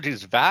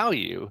technology's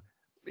value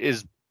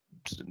is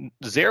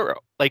zero.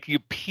 Like,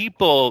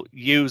 people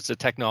use the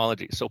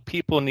technology, so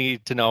people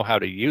need to know how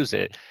to use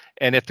it.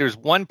 And if there's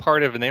one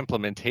part of an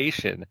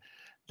implementation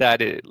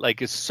that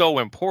is so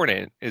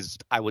important is,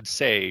 I would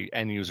say,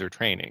 end user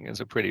training is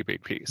a pretty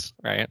big piece,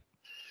 right?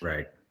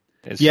 Right.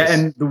 It's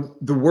and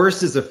the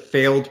worst is a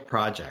failed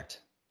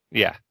project.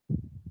 Yeah.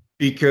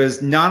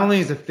 Because not only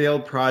is a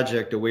failed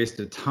project a waste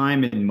of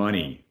time and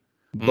money,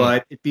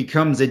 but it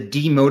becomes a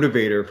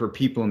demotivator for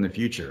people in the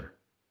future.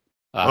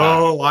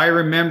 Oh, I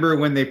remember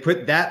when they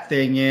put that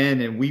thing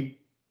in and we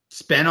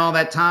spent all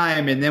that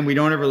time and then we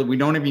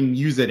don't even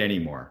use it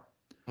anymore.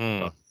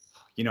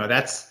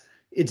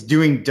 It's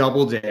doing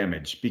double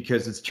damage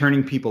because it's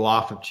turning people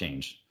off of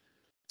change.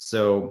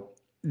 So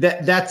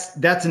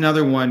that's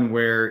another one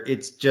where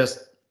it's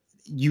just,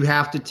 you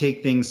have to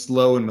take things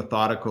slow and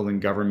methodical in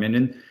government.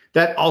 And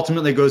that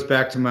ultimately goes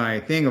back to my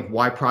thing of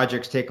why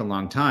projects take a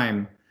long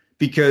time,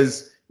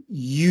 because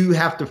you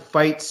have to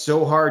fight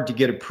so hard to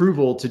get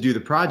approval to do the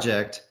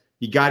project.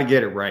 You got to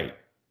get it right.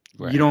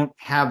 You don't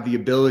have the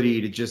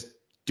ability to just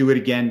do it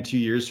again 2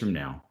 years from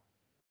now.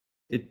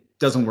 It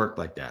doesn't work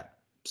like that.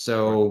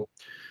 So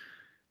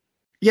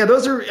yeah,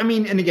 those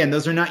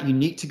are not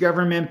unique to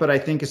government, but I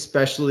think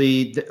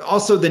especially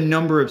also the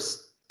number of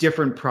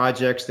different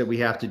projects that we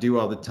have to do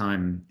all the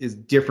time is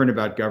different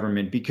about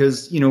government,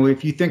 because,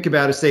 if you think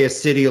about, say, a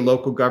city, a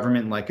local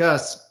government like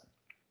us,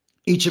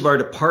 each of our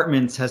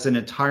departments has an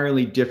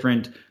entirely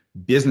different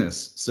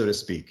business, so to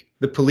speak.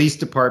 The police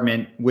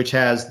department, which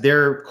has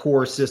their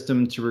core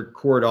system to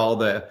record all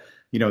the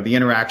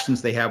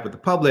interactions they have with the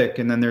public.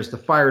 And then there's the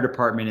fire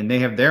department, and they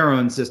have their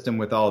own system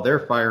with all their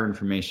fire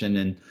information.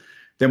 And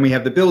then we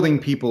have the building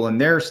people and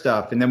their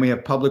stuff. And then we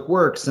have public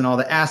works and all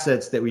the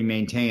assets that we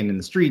maintain in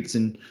the streets.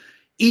 And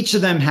each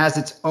of them has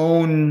its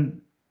own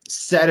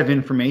set of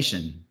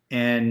information.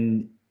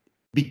 And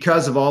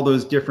because of all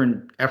those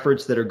different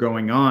efforts that are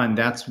going on,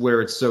 that's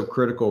where it's so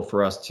critical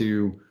for us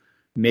to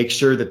make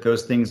sure that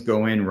those things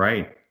go in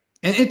right.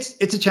 And it's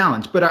a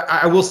challenge, but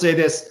I will say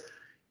this,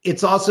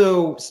 it's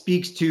also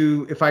speaks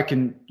to, if I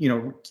can,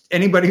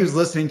 anybody who's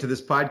listening to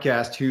this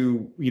podcast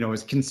who,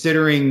 is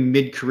considering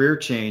mid-career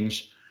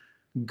change,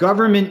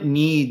 government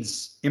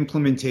needs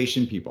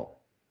implementation people.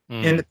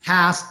 In the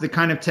past, the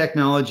kind of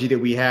technology that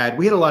we had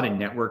a lot of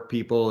network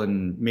people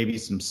and maybe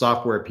some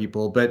software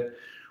people, but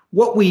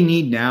what we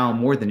need now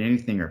more than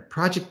anything are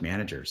project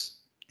managers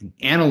and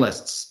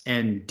analysts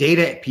and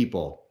data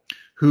people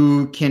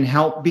who can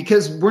help,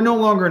 because we're no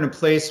longer in a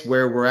place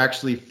where we're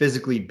actually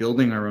physically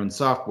building our own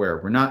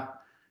software.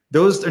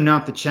 Those are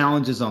not the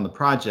challenges on the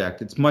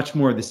project. It's much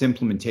more this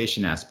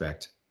implementation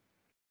aspect.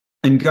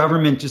 And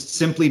government just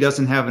simply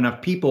doesn't have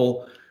enough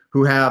people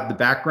who have the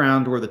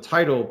background or the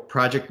title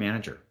project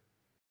manager.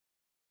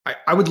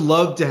 I would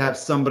love to have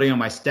somebody on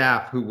my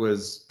staff who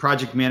was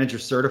project manager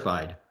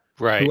certified.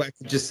 Right. Who I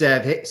could just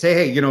say,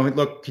 hey,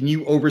 look, can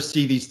you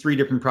oversee these 3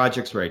 different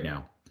projects right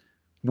now?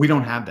 We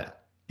don't have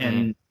that.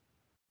 And,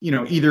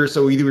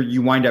 either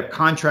you wind up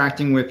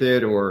contracting with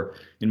it, or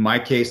in my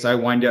case, I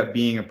wind up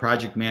being a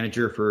project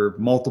manager for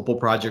multiple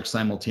projects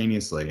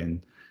simultaneously. And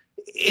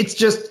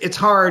it's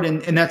hard.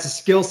 And that's a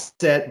skill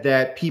set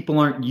that people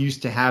aren't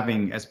used to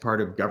having as part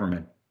of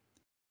government.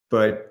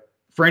 But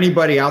for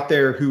anybody out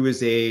there who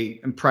is a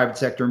private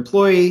sector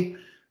employee,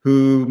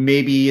 who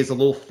maybe is a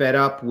little fed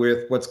up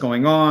with what's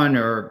going on,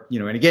 or,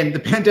 and again, the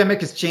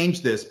pandemic has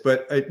changed this,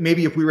 but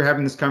maybe if we were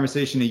having this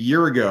conversation a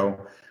year ago,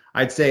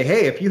 I'd say,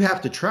 hey, if you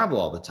have to travel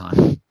all the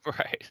time,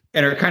 right,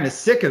 and are kind of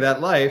sick of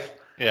that life,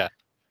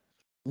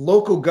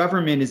 local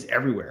government is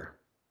everywhere.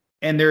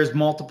 And there's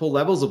multiple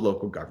levels of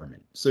local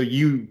government. So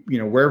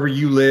wherever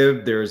you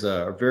live, there's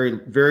a very,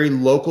 very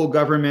local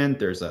government.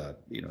 There's a,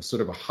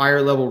 sort of a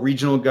higher level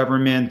regional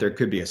government. There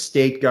could be a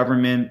state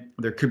government.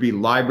 There could be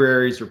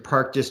libraries or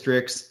park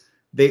districts.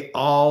 They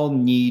all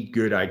need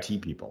good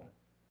IT people.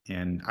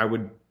 And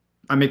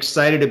I'm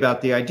excited about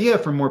the idea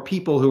for more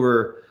people who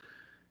are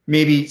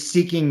maybe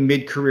seeking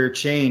mid-career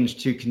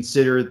change to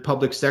consider the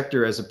public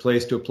sector as a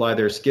place to apply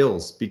their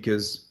skills,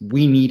 because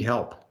we need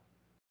help.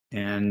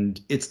 And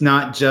it's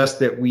not just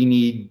that we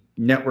need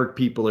network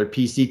people or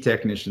PC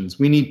technicians.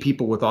 We need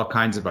people with all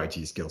kinds of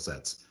IT skill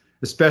sets,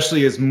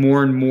 especially as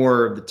more and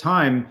more of the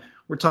time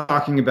we're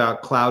talking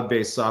about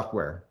cloud-based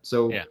software.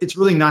 So It's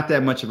really not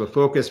that much of a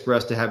focus for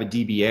us to have a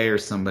DBA or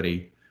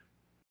somebody.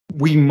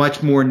 We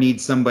much more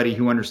need somebody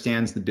who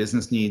understands the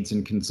business needs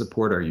and can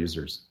support our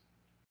users.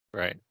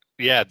 Right.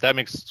 Yeah, that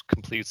makes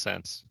complete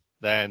sense.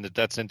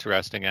 That's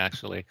interesting,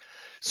 actually.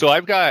 So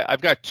I've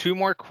got 2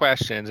 more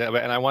questions, and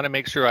I want to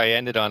make sure I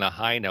ended on a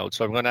high note.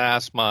 So I'm going to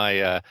ask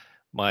my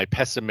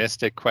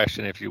pessimistic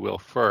question, if you will,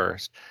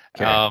 first.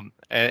 Okay.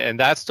 And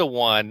that's the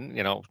one,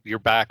 your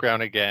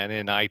background again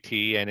in IT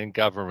and in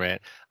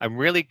government. I'm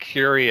really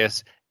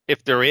curious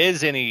if there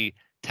is any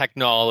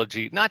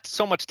technology, not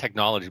so much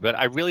technology, but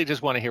I really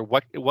just want to hear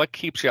what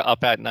keeps you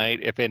up at night,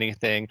 if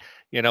anything.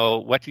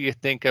 What do you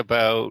think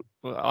about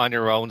on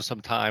your own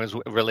sometimes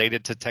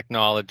related to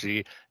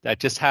technology that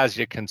just has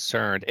you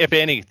concerned, if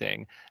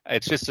anything?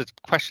 It's just a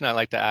question I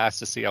like to ask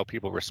to see how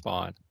people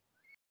respond.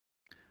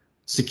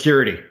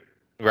 Security.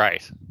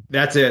 Right.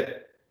 That's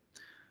it.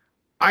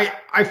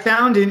 I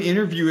found an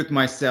interview with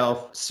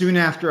myself soon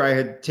after I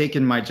had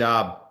taken my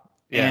job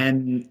Yeah.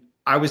 And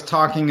I was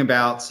talking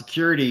about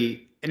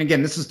security. And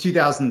again, this is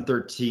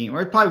 2013,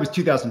 or it probably was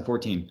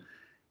 2014.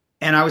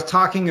 And I was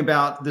talking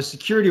about the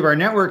security of our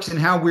networks and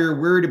how we were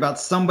worried about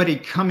somebody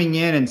coming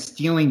in and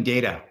stealing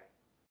data.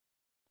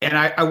 And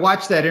I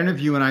watched that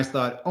interview and I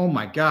thought, oh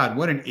my God,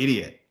 what an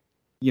idiot.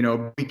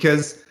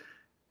 Because,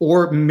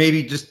 or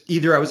maybe just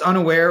either I was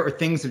unaware or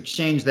things have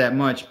changed that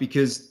much,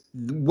 because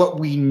what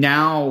we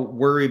now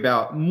worry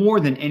about more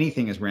than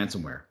anything is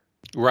ransomware.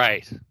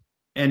 Right.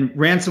 And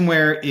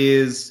ransomware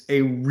is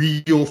a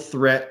real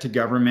threat to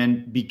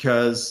government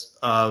because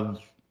of,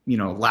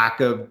 lack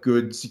of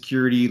good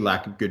security,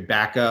 lack of good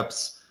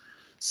backups.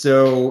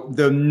 So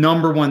the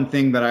number one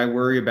thing that I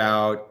worry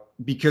about,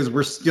 because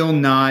we're still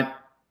not,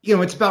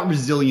 it's about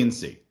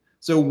resiliency.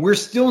 So we're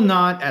still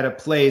not at a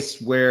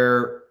place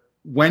where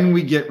when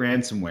we get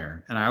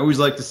ransomware, and I always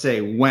like to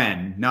say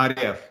when,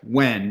 not if,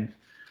 when,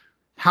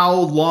 how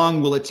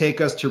long will it take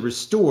us to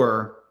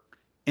restore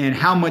and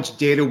how much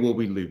data will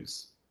we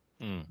lose?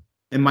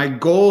 And my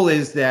goal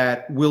is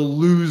that we'll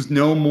lose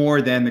no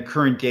more than the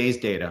current day's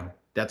data.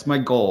 That's my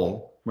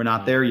goal. We're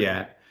not there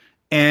yet.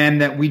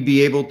 And that we'd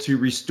be able to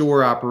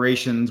restore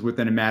operations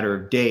within a matter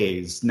of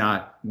days,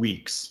 not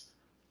weeks.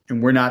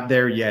 And we're not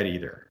there yet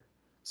either.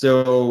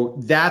 So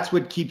that's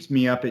what keeps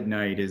me up at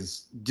night,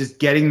 is just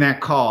getting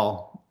that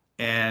call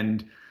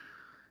and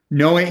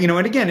knowing,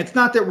 and again, it's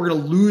not that we're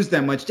going to lose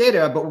that much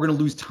data, but we're going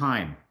to lose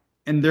time.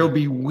 And there'll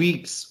be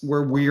weeks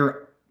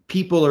where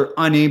people are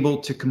unable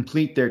to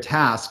complete their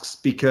tasks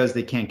because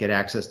they can't get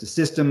access to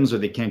systems, or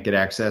they can't get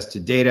access to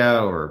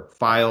data or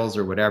files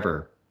or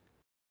whatever.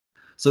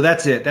 So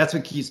that's it. That's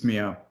what keeps me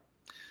up.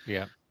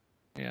 Yeah.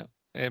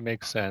 It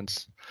makes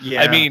sense.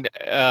 Yeah. I mean,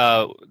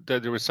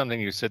 there was something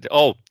you said.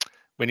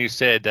 When you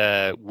said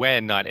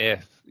when, not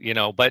if,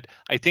 but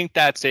I think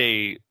that's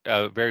a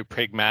very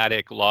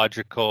pragmatic,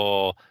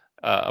 logical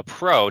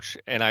approach.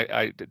 And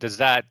I does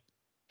that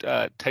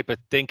type of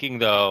thinking,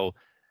 though,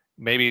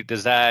 maybe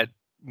does that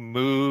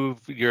move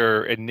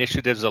your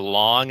initiatives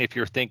along if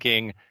you're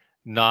thinking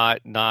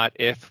not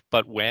if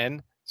but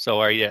when? So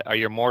are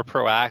you more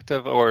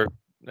proactive, or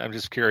I'm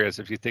just curious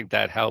if you think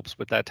that helps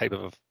with that type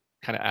of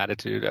kind of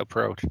attitude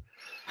approach?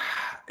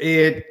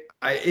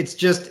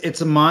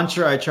 It's a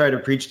mantra I try to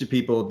preach to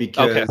people,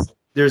 because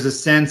there's a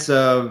sense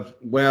of,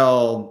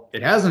 well,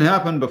 it hasn't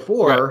happened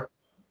before,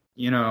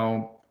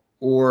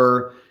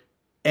 right.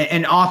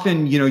 And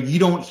often, you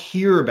don't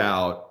hear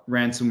about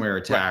ransomware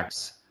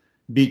attacks, right,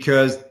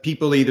 because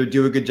people either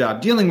do a good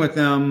job dealing with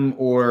them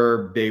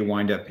or they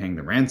wind up paying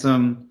the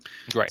ransom.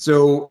 Right.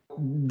 So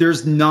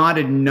there's not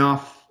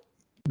enough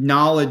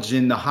knowledge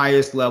in the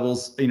highest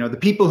levels, the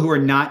people who are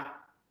not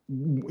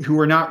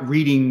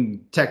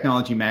reading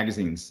technology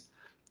magazines,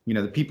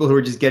 the people who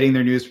are just getting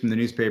their news from the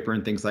newspaper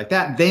and things like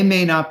that, they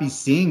may not be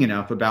seeing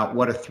enough about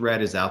what a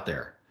threat is out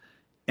there.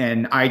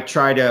 And I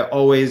try to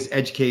always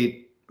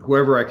educate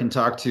whoever I can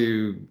talk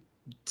to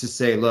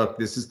say, look,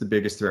 this is the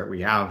biggest threat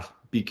we have,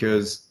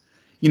 because,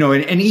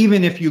 and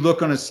even if you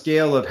look on a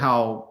scale of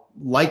how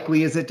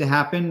likely is it to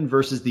happen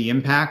versus the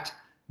impact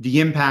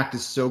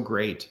is so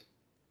great.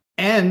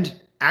 And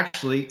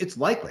actually, it's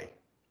likely.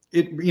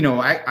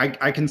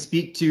 I can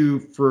speak to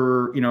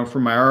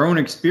from our own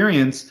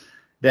experience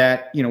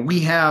that, we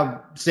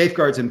have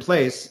safeguards in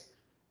place,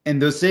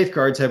 and those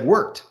safeguards have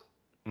worked,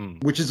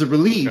 which is a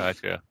relief.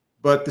 Gotcha.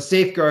 But the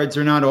safeguards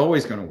are not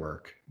always going to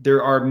work.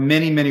 There are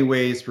many, many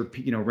ways for,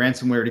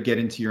 ransomware to get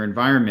into your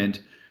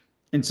environment.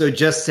 And so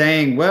just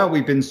saying, well,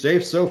 we've been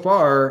safe so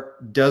far,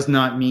 does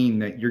not mean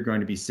that you're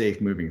going to be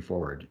safe moving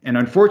forward. And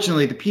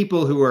unfortunately, the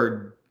people who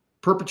are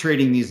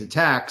perpetrating these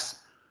attacks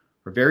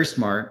are very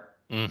smart.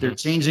 Mm-hmm. They're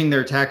changing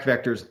their attack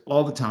vectors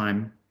all the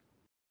time.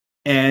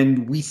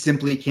 And we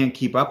simply can't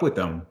keep up with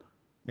them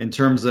in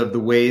terms of the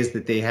ways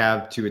that they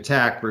have to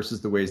attack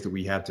versus the ways that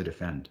we have to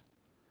defend.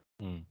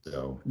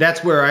 So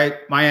that's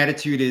where my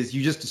attitude is,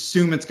 you just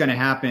assume it's going to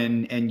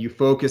happen and you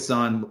focus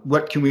on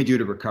what can we do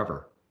to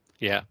recover?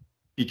 Yeah.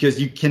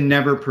 Because you can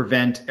never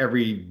prevent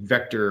every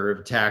vector of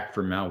attack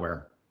from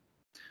malware.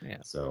 Yeah.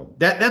 So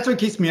that's what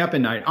keeps me up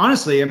at night.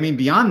 Honestly, I mean,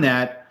 beyond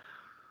that,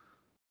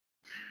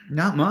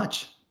 not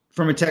much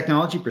from a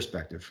technology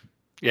perspective.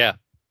 Yeah.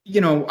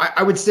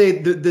 I would say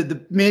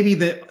the maybe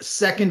the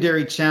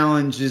secondary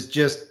challenge is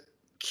just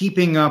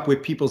keeping up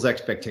with people's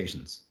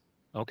expectations.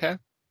 Okay.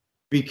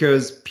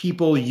 Because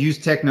people use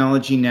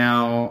technology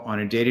now on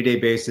a day-to-day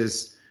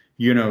basis,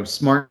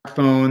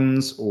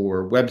 smartphones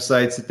or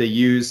websites that they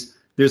use.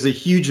 There's a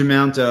huge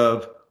amount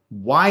of,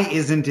 why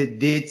isn't it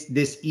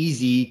this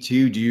easy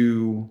to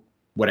do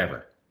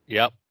whatever?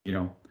 Yep.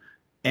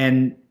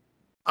 And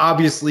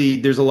obviously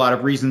there's a lot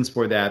of reasons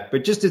for that,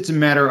 but just it's a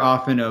matter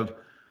often of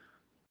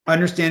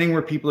understanding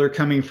where people are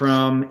coming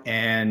from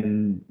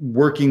and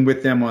working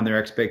with them on their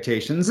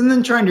expectations, and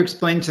then trying to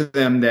explain to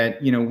them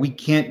that, we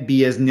can't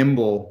be as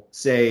nimble,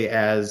 say,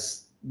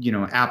 as,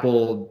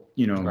 Apple,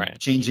 right,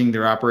 changing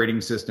their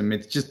operating system.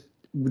 It's just,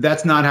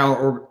 that's not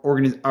how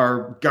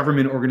our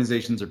government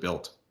organizations are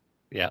built.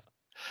 Yeah.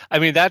 I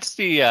mean, that's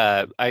the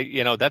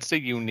that's the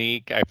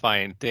unique, I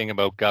find, thing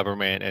about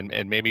government,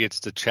 and maybe it's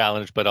the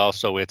challenge, but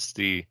also it's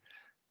the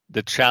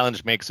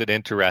challenge makes it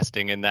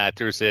interesting in that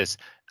there's this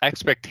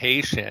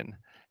expectation,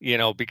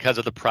 because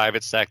of the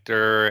private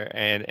sector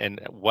and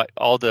what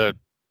all the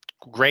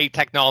great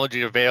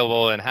technology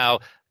available and how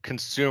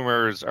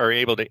consumers are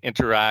able to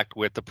interact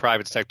with the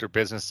private sector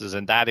businesses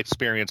and that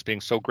experience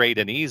being so great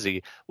and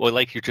easy. Well,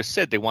 like you just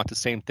said, they want the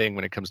same thing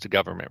when it comes to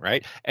government,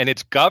 right? And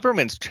it's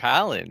government's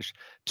challenge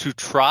to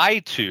try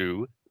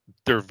to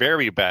their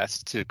very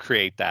best to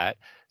create that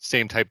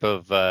same type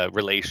of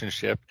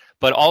relationship,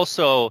 but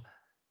also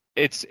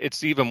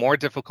it's even more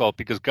difficult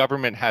because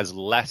government has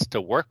less to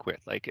work with.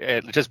 Like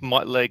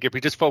if we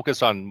just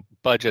focus on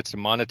budgets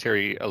and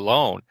monetary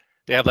alone,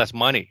 they have less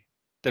money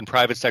than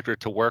private sector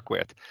to work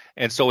with.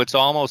 And so it's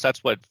almost,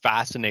 that's what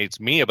fascinates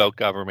me about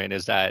government,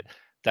 is that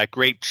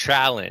great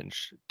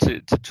challenge to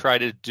try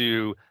to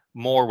do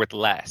more with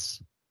less,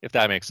 if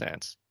that makes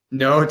sense.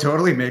 No, it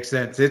totally makes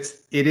sense.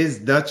 It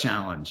is the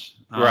challenge.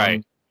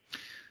 Right.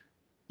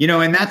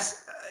 And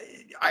that's,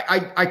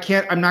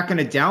 I'm not going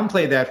to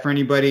downplay that for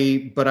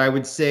anybody, but I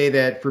would say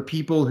that for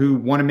people who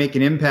want to make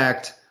an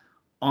impact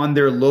on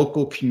their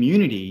local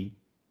community,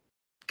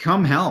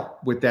 come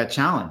help with that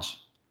challenge.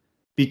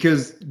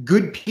 Because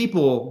good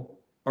people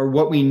are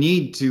what we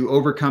need to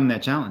overcome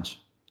that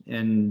challenge.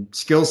 And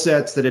skill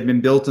sets that have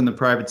been built in the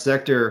private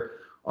sector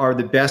are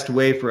the best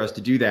way for us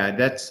to do that.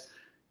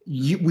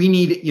 We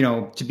need,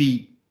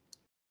 to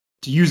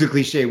use a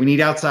cliche, we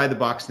need outside the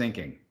box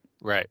thinking.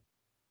 Right.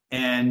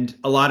 And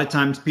a lot of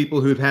times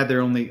people who've had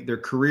their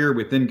career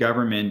within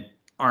government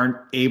aren't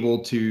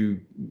able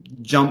to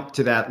jump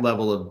to that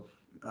level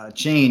of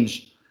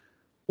change,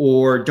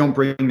 or don't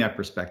bring that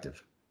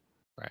perspective.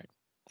 Right.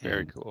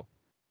 Very cool.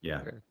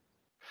 Yeah.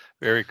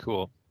 Very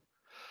cool.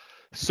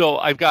 So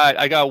I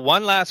got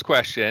one last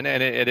question,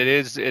 and it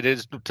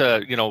is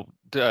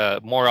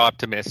more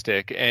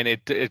optimistic, and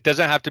it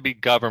doesn't have to be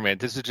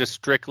government. This is just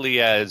strictly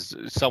as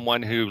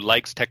someone who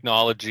likes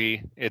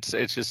technology. It's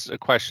just a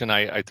question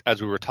I as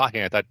we were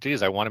talking, I thought,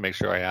 geez, I want to make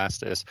sure I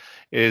ask this.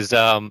 Is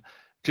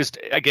just,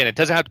 again, it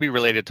doesn't have to be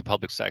related to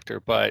public sector,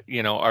 but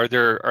are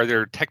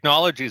there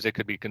technologies? It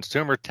could be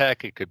consumer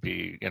tech, it could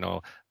be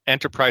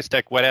enterprise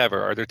tech,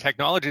 whatever. Are there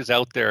technologies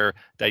out there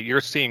that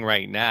you're seeing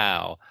right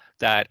now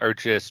that are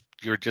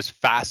you're just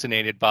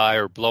fascinated by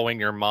or blowing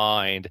your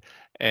mind,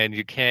 and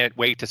you can't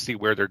wait to see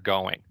where they're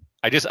going?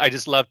 I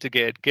just love to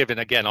get, given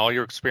again all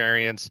your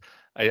experience,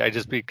 I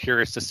just be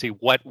curious to see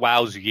what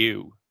wows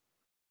you.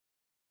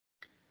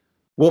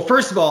 Well,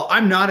 first of all,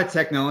 I'm not a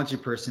technology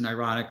person,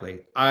 ironically.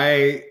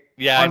 I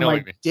know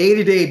my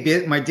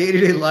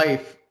day-to-day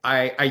life,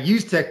 I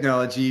use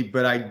technology,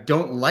 but I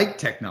don't like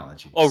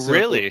technology. Oh,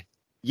 really?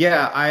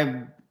 Yeah,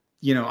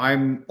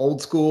 I'm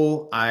old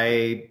school.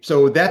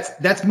 So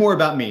that's more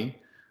about me.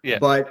 Yeah.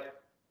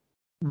 But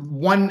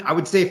I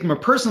would say from a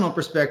personal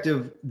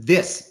perspective,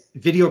 this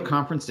video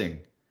conferencing.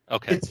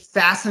 Okay. It's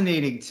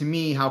fascinating to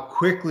me how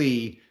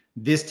quickly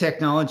this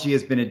technology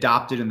has been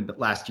adopted in the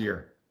last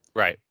year.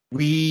 Right.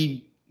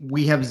 We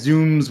have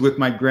Zooms with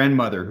my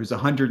grandmother, who's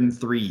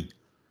 103.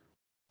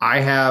 I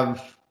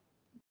have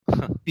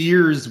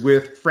beers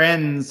with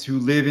friends who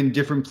live in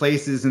different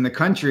places in the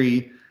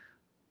country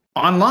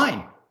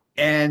online.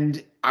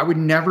 And I would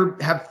never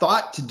have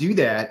thought to do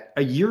that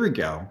a year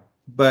ago,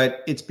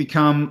 but it's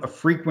become a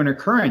frequent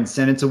occurrence,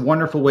 and it's a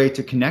wonderful way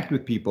to connect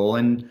with people.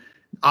 And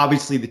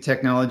obviously the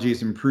technology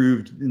has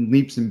improved in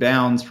leaps and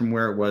bounds from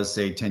where it was,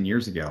 say, 10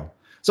 years ago.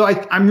 So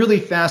I'm really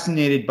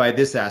fascinated by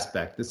this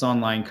aspect, this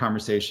online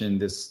conversation,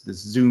 this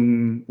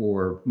Zoom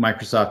or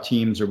Microsoft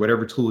Teams or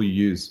whatever tool you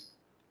use.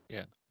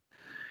 Yeah.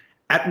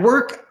 At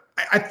work,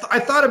 I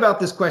thought about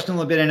this question a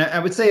little bit, and I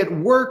would say at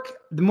work,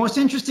 the most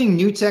interesting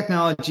new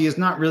technology is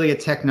not really a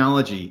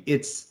technology.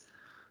 It's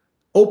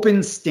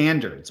open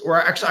standards, or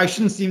actually, I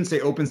shouldn't even say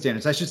open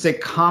standards. I should say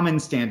common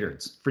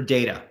standards for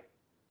data.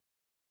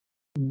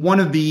 One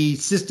of the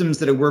systems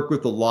that I work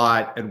with a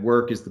lot at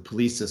work is the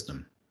police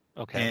system.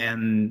 Okay.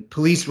 And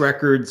police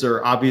records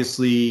are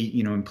obviously,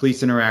 in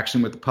police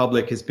interaction with the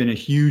public has been a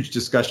huge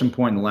discussion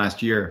point in the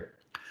last year.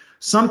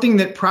 Something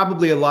that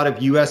probably a lot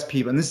of U.S.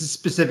 people, and this is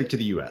specific to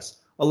the U.S.,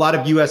 a lot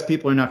of U.S.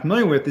 people are not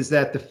familiar with, is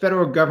that the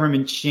federal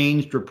government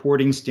changed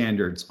reporting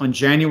standards on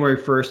January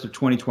 1st of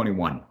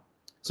 2021.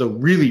 So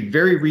really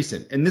very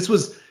recent. And this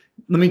was,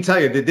 let me tell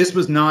you that this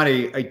was not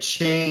a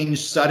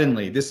change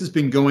suddenly. This has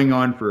been going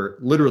on for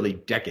literally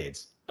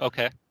decades.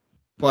 Okay.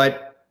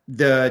 But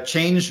the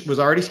change was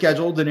already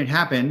scheduled and it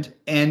happened.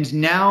 And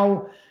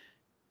now,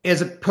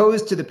 as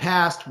opposed to the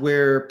past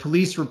where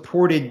police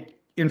reported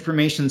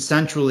information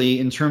centrally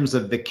in terms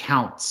of the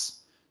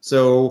counts.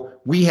 So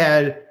we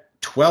had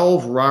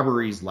 12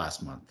 robberies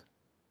last month.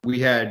 We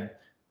had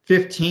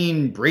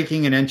 15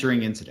 breaking and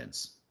entering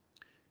incidents.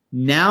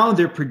 Now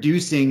they're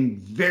producing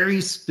very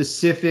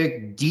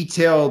specific,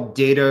 detailed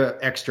data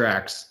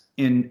extracts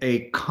in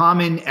a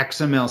common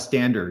XML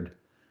standard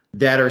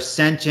that are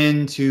sent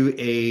into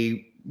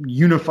a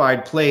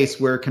unified place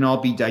where it can all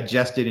be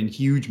digested in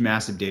huge,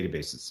 massive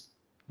databases.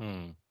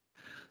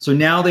 So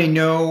now they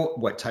know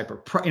what type of,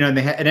 and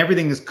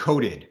everything is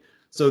coded.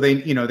 So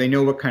they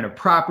know what kind of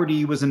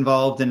property was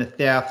involved in a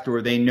theft,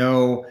 or they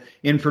know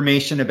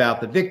information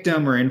about the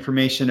victim or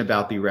information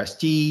about the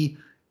arrestee.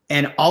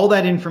 And all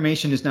that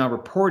information is now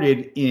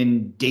reported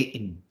in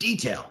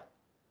detail.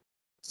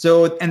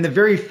 So, and the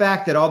very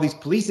fact that all these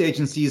police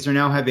agencies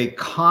now have a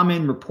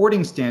common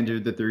reporting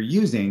standard that they're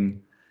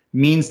using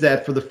means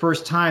that for the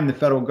first time, the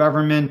federal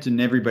government and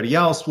everybody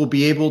else will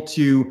be able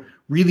to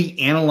really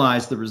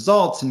analyze the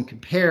results and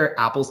compare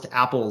apples to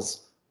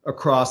apples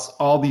across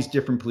all these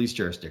different police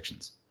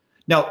jurisdictions.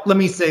 Now, let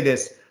me say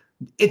this.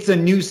 It's a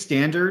new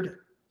standard.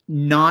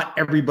 Not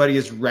everybody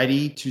is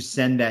ready to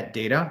send that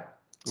data.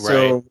 Right.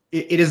 So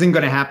it isn't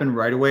going to happen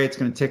right away. It's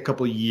going to take a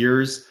couple of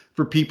years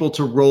for people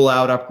to roll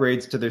out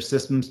upgrades to their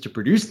systems to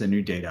produce the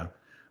new data.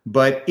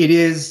 But it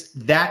is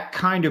that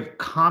kind of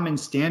common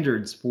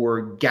standards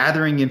for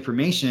gathering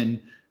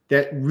information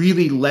that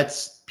really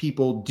lets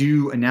people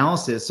do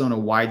analysis on a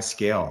wide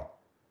scale.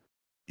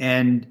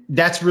 And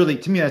that's really,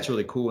 to me, that's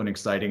really cool and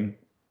exciting.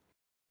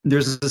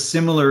 There's a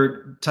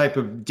similar type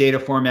of data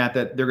format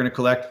that they're going to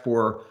collect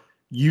for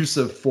use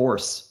of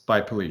force by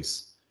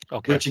police.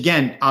 Okay. Which,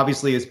 again,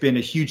 obviously has been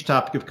a huge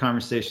topic of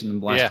conversation in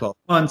the last 12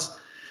 months.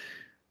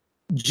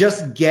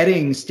 Just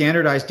getting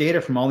standardized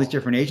data from all these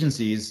different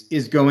agencies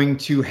is going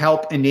to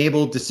help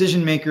enable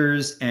decision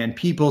makers and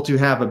people to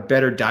have a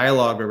better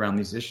dialogue around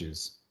these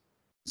issues.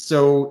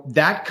 So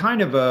that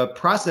kind of a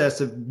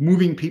process of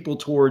moving people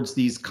towards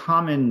these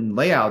common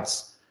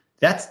layouts,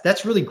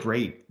 that's really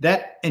great.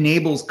 That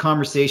enables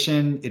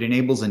conversation. It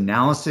enables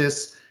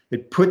analysis.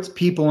 It puts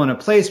people in a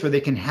place where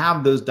they can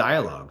have those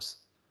dialogues.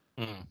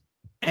 Mm.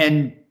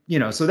 And,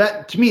 so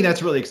that, to me,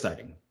 that's really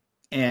exciting.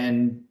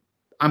 And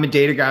I'm a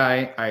data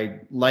guy. I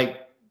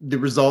like the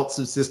results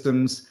of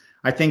systems.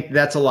 I think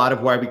that's a lot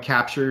of why we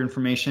capture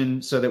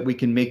information so that we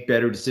can make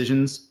better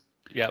decisions.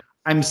 Yep.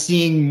 I'm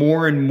seeing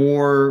more and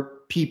more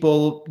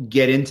people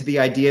get into the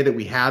idea that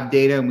we have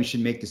data and we should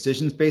make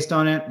decisions based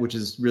on it, which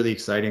is really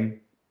exciting.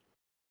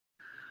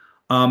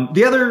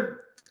 The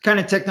other kind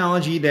of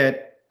technology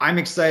that I'm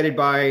excited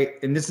by,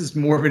 and this is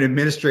more of an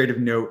administrative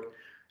note,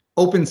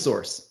 open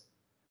source.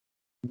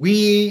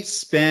 We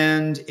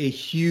spend a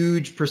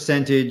huge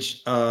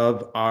percentage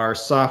of our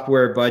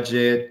software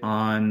budget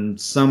on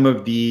some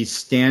of the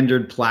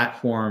standard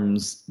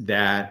platforms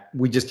that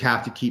we just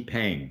have to keep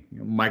paying.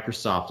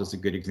 Microsoft is a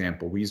good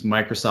example. We use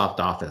Microsoft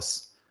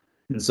Office.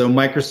 And so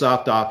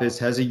Microsoft Office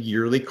has a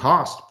yearly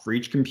cost for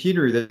each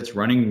computer that's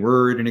running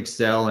Word and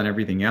Excel and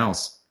everything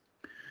else.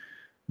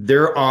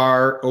 There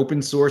are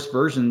open source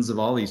versions of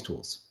all these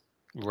tools.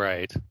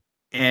 Right.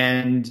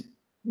 And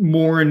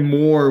more and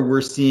more,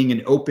 we're seeing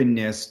an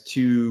openness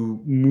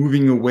to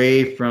moving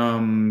away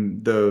from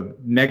the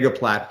mega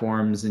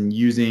platforms and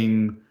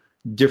using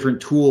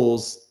different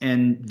tools.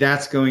 And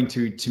that's going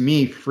to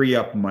me, free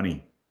up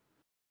money,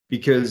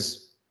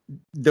 because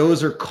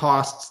those are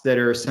costs that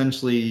are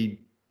essentially,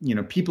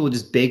 people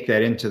just bake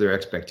that into their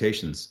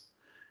expectations.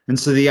 And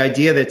so the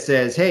idea that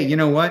says, hey, you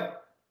know what?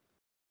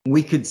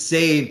 We could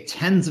save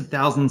tens of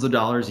thousands of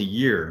dollars a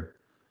year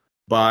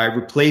by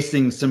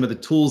replacing some of the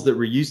tools that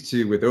we're used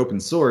to with open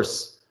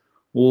source.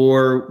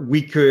 Or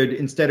we could,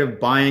 instead of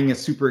buying a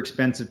super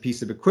expensive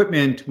piece of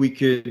equipment, we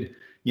could,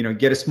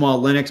 get a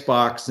small Linux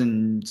box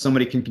and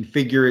somebody can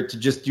configure it to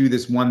just do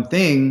this one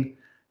thing.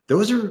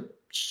 Those are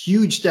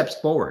huge steps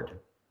forward,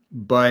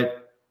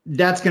 but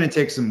that's going to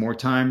take some more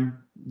time.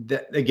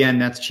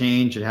 That's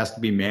change. It has to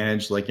be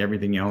managed like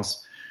everything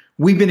else.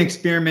 We've been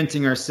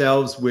experimenting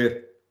ourselves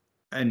with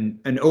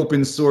an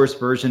open source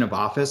version of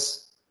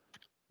Office.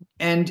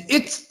 And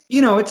it's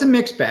a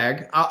mixed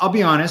bag. I'll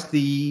be honest.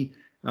 The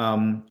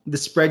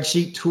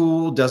spreadsheet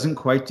tool doesn't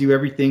quite do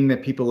everything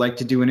that people like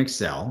to do in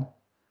Excel.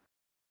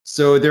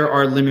 So there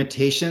are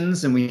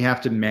limitations and we have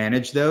to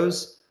manage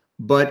those,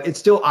 but it's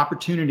still,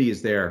 opportunity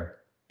is there.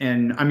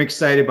 And I'm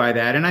excited by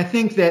that. And I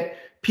think that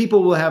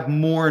people will have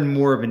more and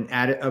more of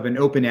an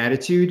open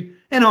attitude.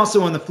 And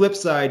also on the flip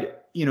side,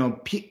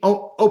 open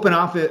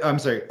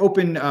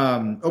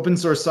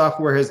source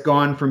software has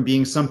gone from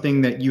being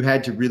something that you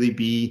had to really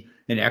be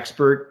an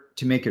expert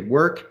to make it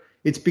work.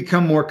 It's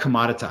become more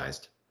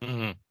commoditized.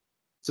 Mm-hmm.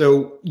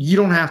 So you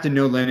don't have to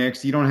know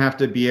Linux. You don't have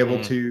to be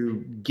able to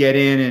get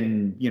in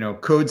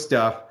and, code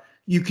stuff.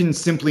 You can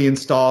simply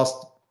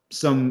install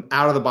some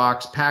out of the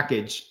box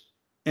package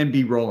and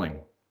be rolling.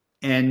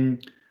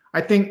 And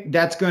I think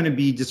that's going to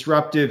be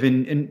disruptive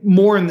and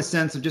more in the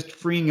sense of just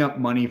freeing up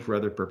money for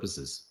other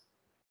purposes.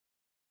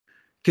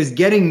 Because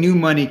getting new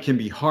money can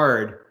be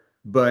hard,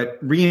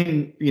 but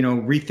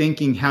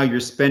rethinking how you're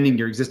spending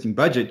your existing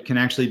budget can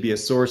actually be a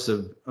source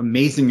of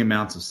amazing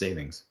amounts of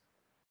savings.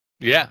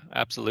 Yeah,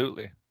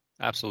 absolutely.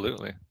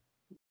 Absolutely.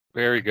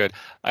 Very good.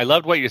 I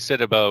loved what you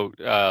said about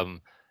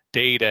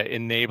data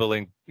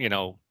enabling,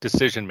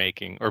 decision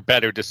making or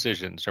better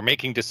decisions or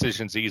making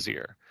decisions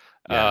easier.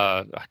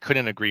 Yeah. I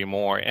couldn't agree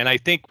more. And I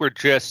think we're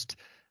just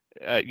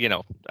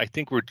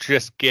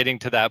getting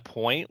to that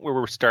point where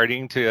we're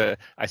starting to,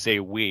 I say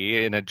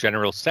we in a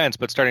general sense,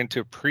 but starting to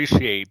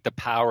appreciate the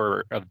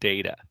power of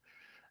data.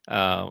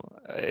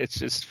 It's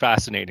just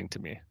fascinating to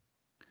me.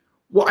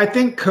 Well, I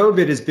think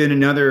COVID has been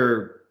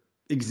another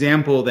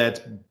example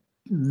that's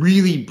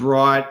really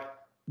brought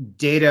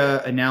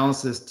data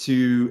analysis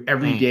to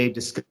everyday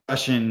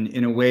discussion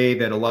in a way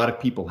that a lot of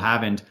people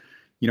haven't.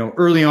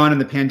 Early on in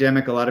the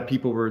pandemic, a lot of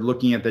people were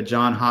looking at the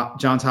Johns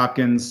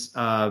Hopkins,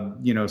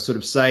 sort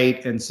of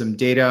site and some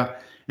data.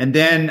 And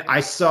then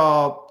I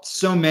saw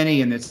so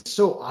many, and it's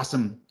so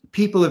awesome.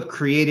 People have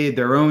created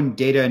their own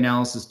data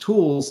analysis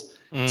tools,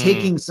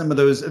 taking some of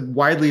those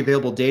widely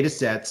available data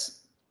sets.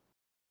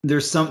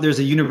 There's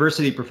a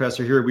university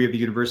professor here. We have the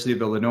University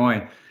of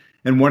Illinois,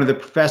 and one of the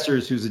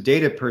professors, who's a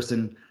data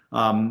person,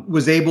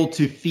 was able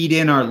to feed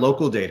in our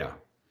local data.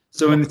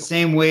 So in the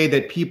same way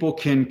that people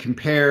can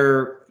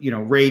compare,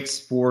 rates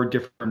for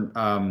different,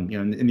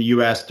 in the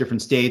U.S.,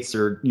 different states,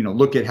 or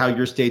look at how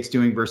your state's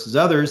doing versus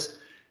others,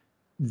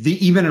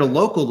 even at a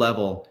local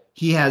level,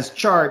 he has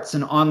charts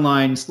and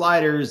online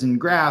sliders and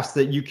graphs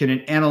that you can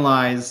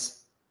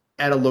analyze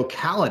at a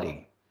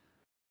locality.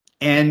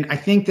 And I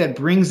think that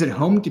brings it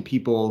home to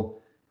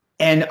people.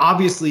 And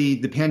obviously,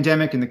 the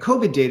pandemic and the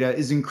COVID data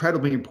is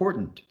incredibly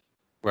important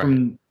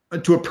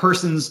to a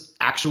person's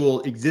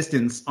actual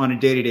existence on a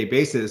day-to-day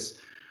basis.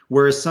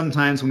 Whereas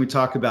sometimes when we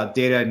talk about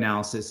data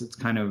analysis, it's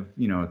kind of,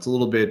 it's a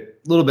little bit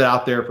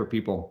out there for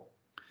people.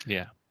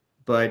 Yeah.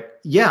 But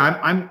yeah,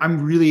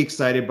 I'm really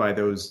excited by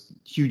those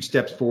huge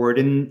steps forward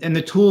and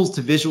the tools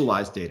to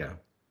visualize data.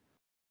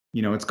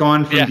 It's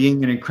gone from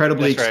being an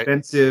incredibly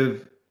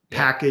expensive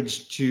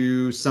package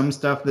to some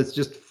stuff that's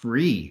just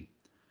free.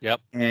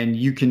 Yep. And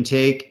you can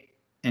take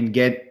and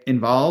get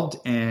involved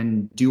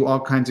and do all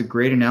kinds of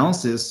great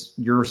analysis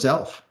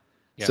yourself.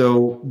 Yep.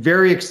 So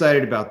very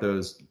excited about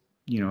those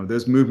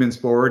movements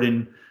forward.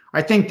 And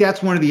I think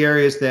that's one of the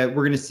areas that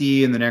we're going to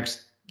see in the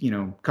next,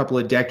 couple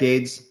of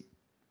decades.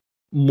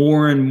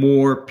 More and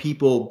more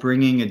people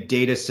bringing a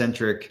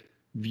data-centric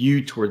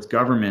view towards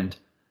government,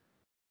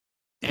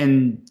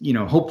 and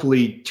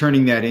hopefully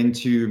turning that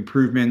into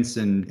improvements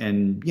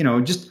and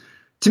just,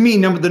 to me,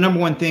 the number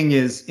one thing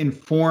is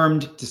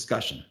informed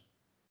discussion.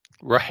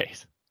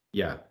 Right.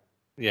 Yeah,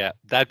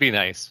 that'd be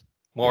nice.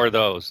 More of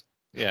those.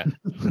 Yeah.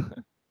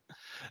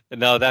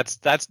 No, that's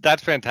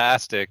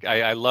fantastic.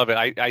 I love it.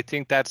 I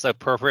think that's a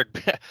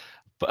perfect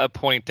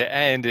point to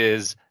end,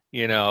 is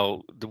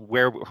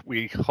where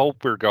we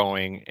hope we're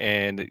going,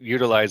 and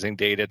utilizing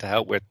data to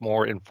help with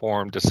more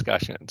informed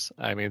discussions.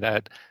 I mean,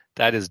 that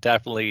is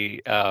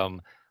definitely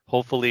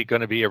hopefully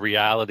going to be a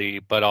reality,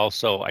 but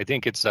also I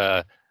think it's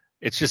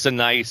just a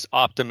nice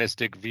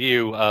optimistic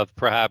view of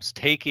perhaps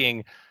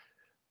taking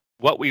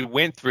what we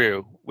went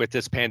through with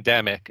this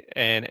pandemic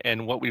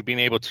and what we've been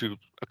able to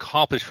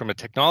accomplish from a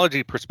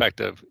technology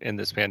perspective in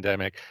this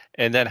pandemic,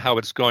 and then how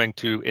it's going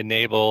to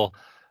enable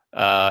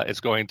it's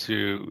going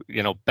to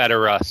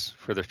better us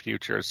for the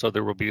future. So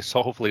there will be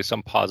hopefully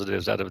some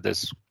positives out of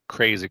this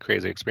crazy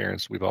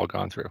experience we've all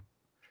gone through.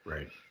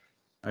 Right.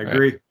 I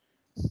agree.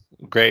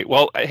 Great.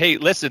 Well, hey,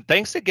 listen,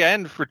 thanks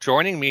again for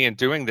joining me and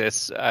doing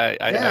this.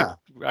 I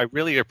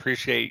really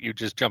appreciate you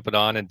just jumping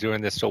on and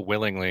doing this so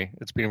willingly.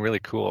 It's been really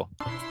cool.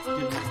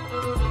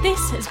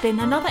 This has been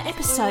another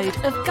episode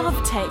of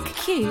GovTech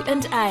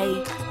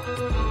Q&A.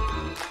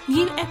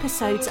 New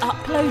episodes are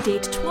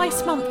uploaded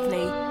twice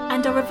monthly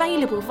and are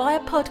available via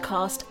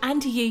podcast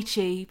and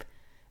YouTube.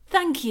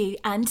 Thank you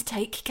and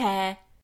take care.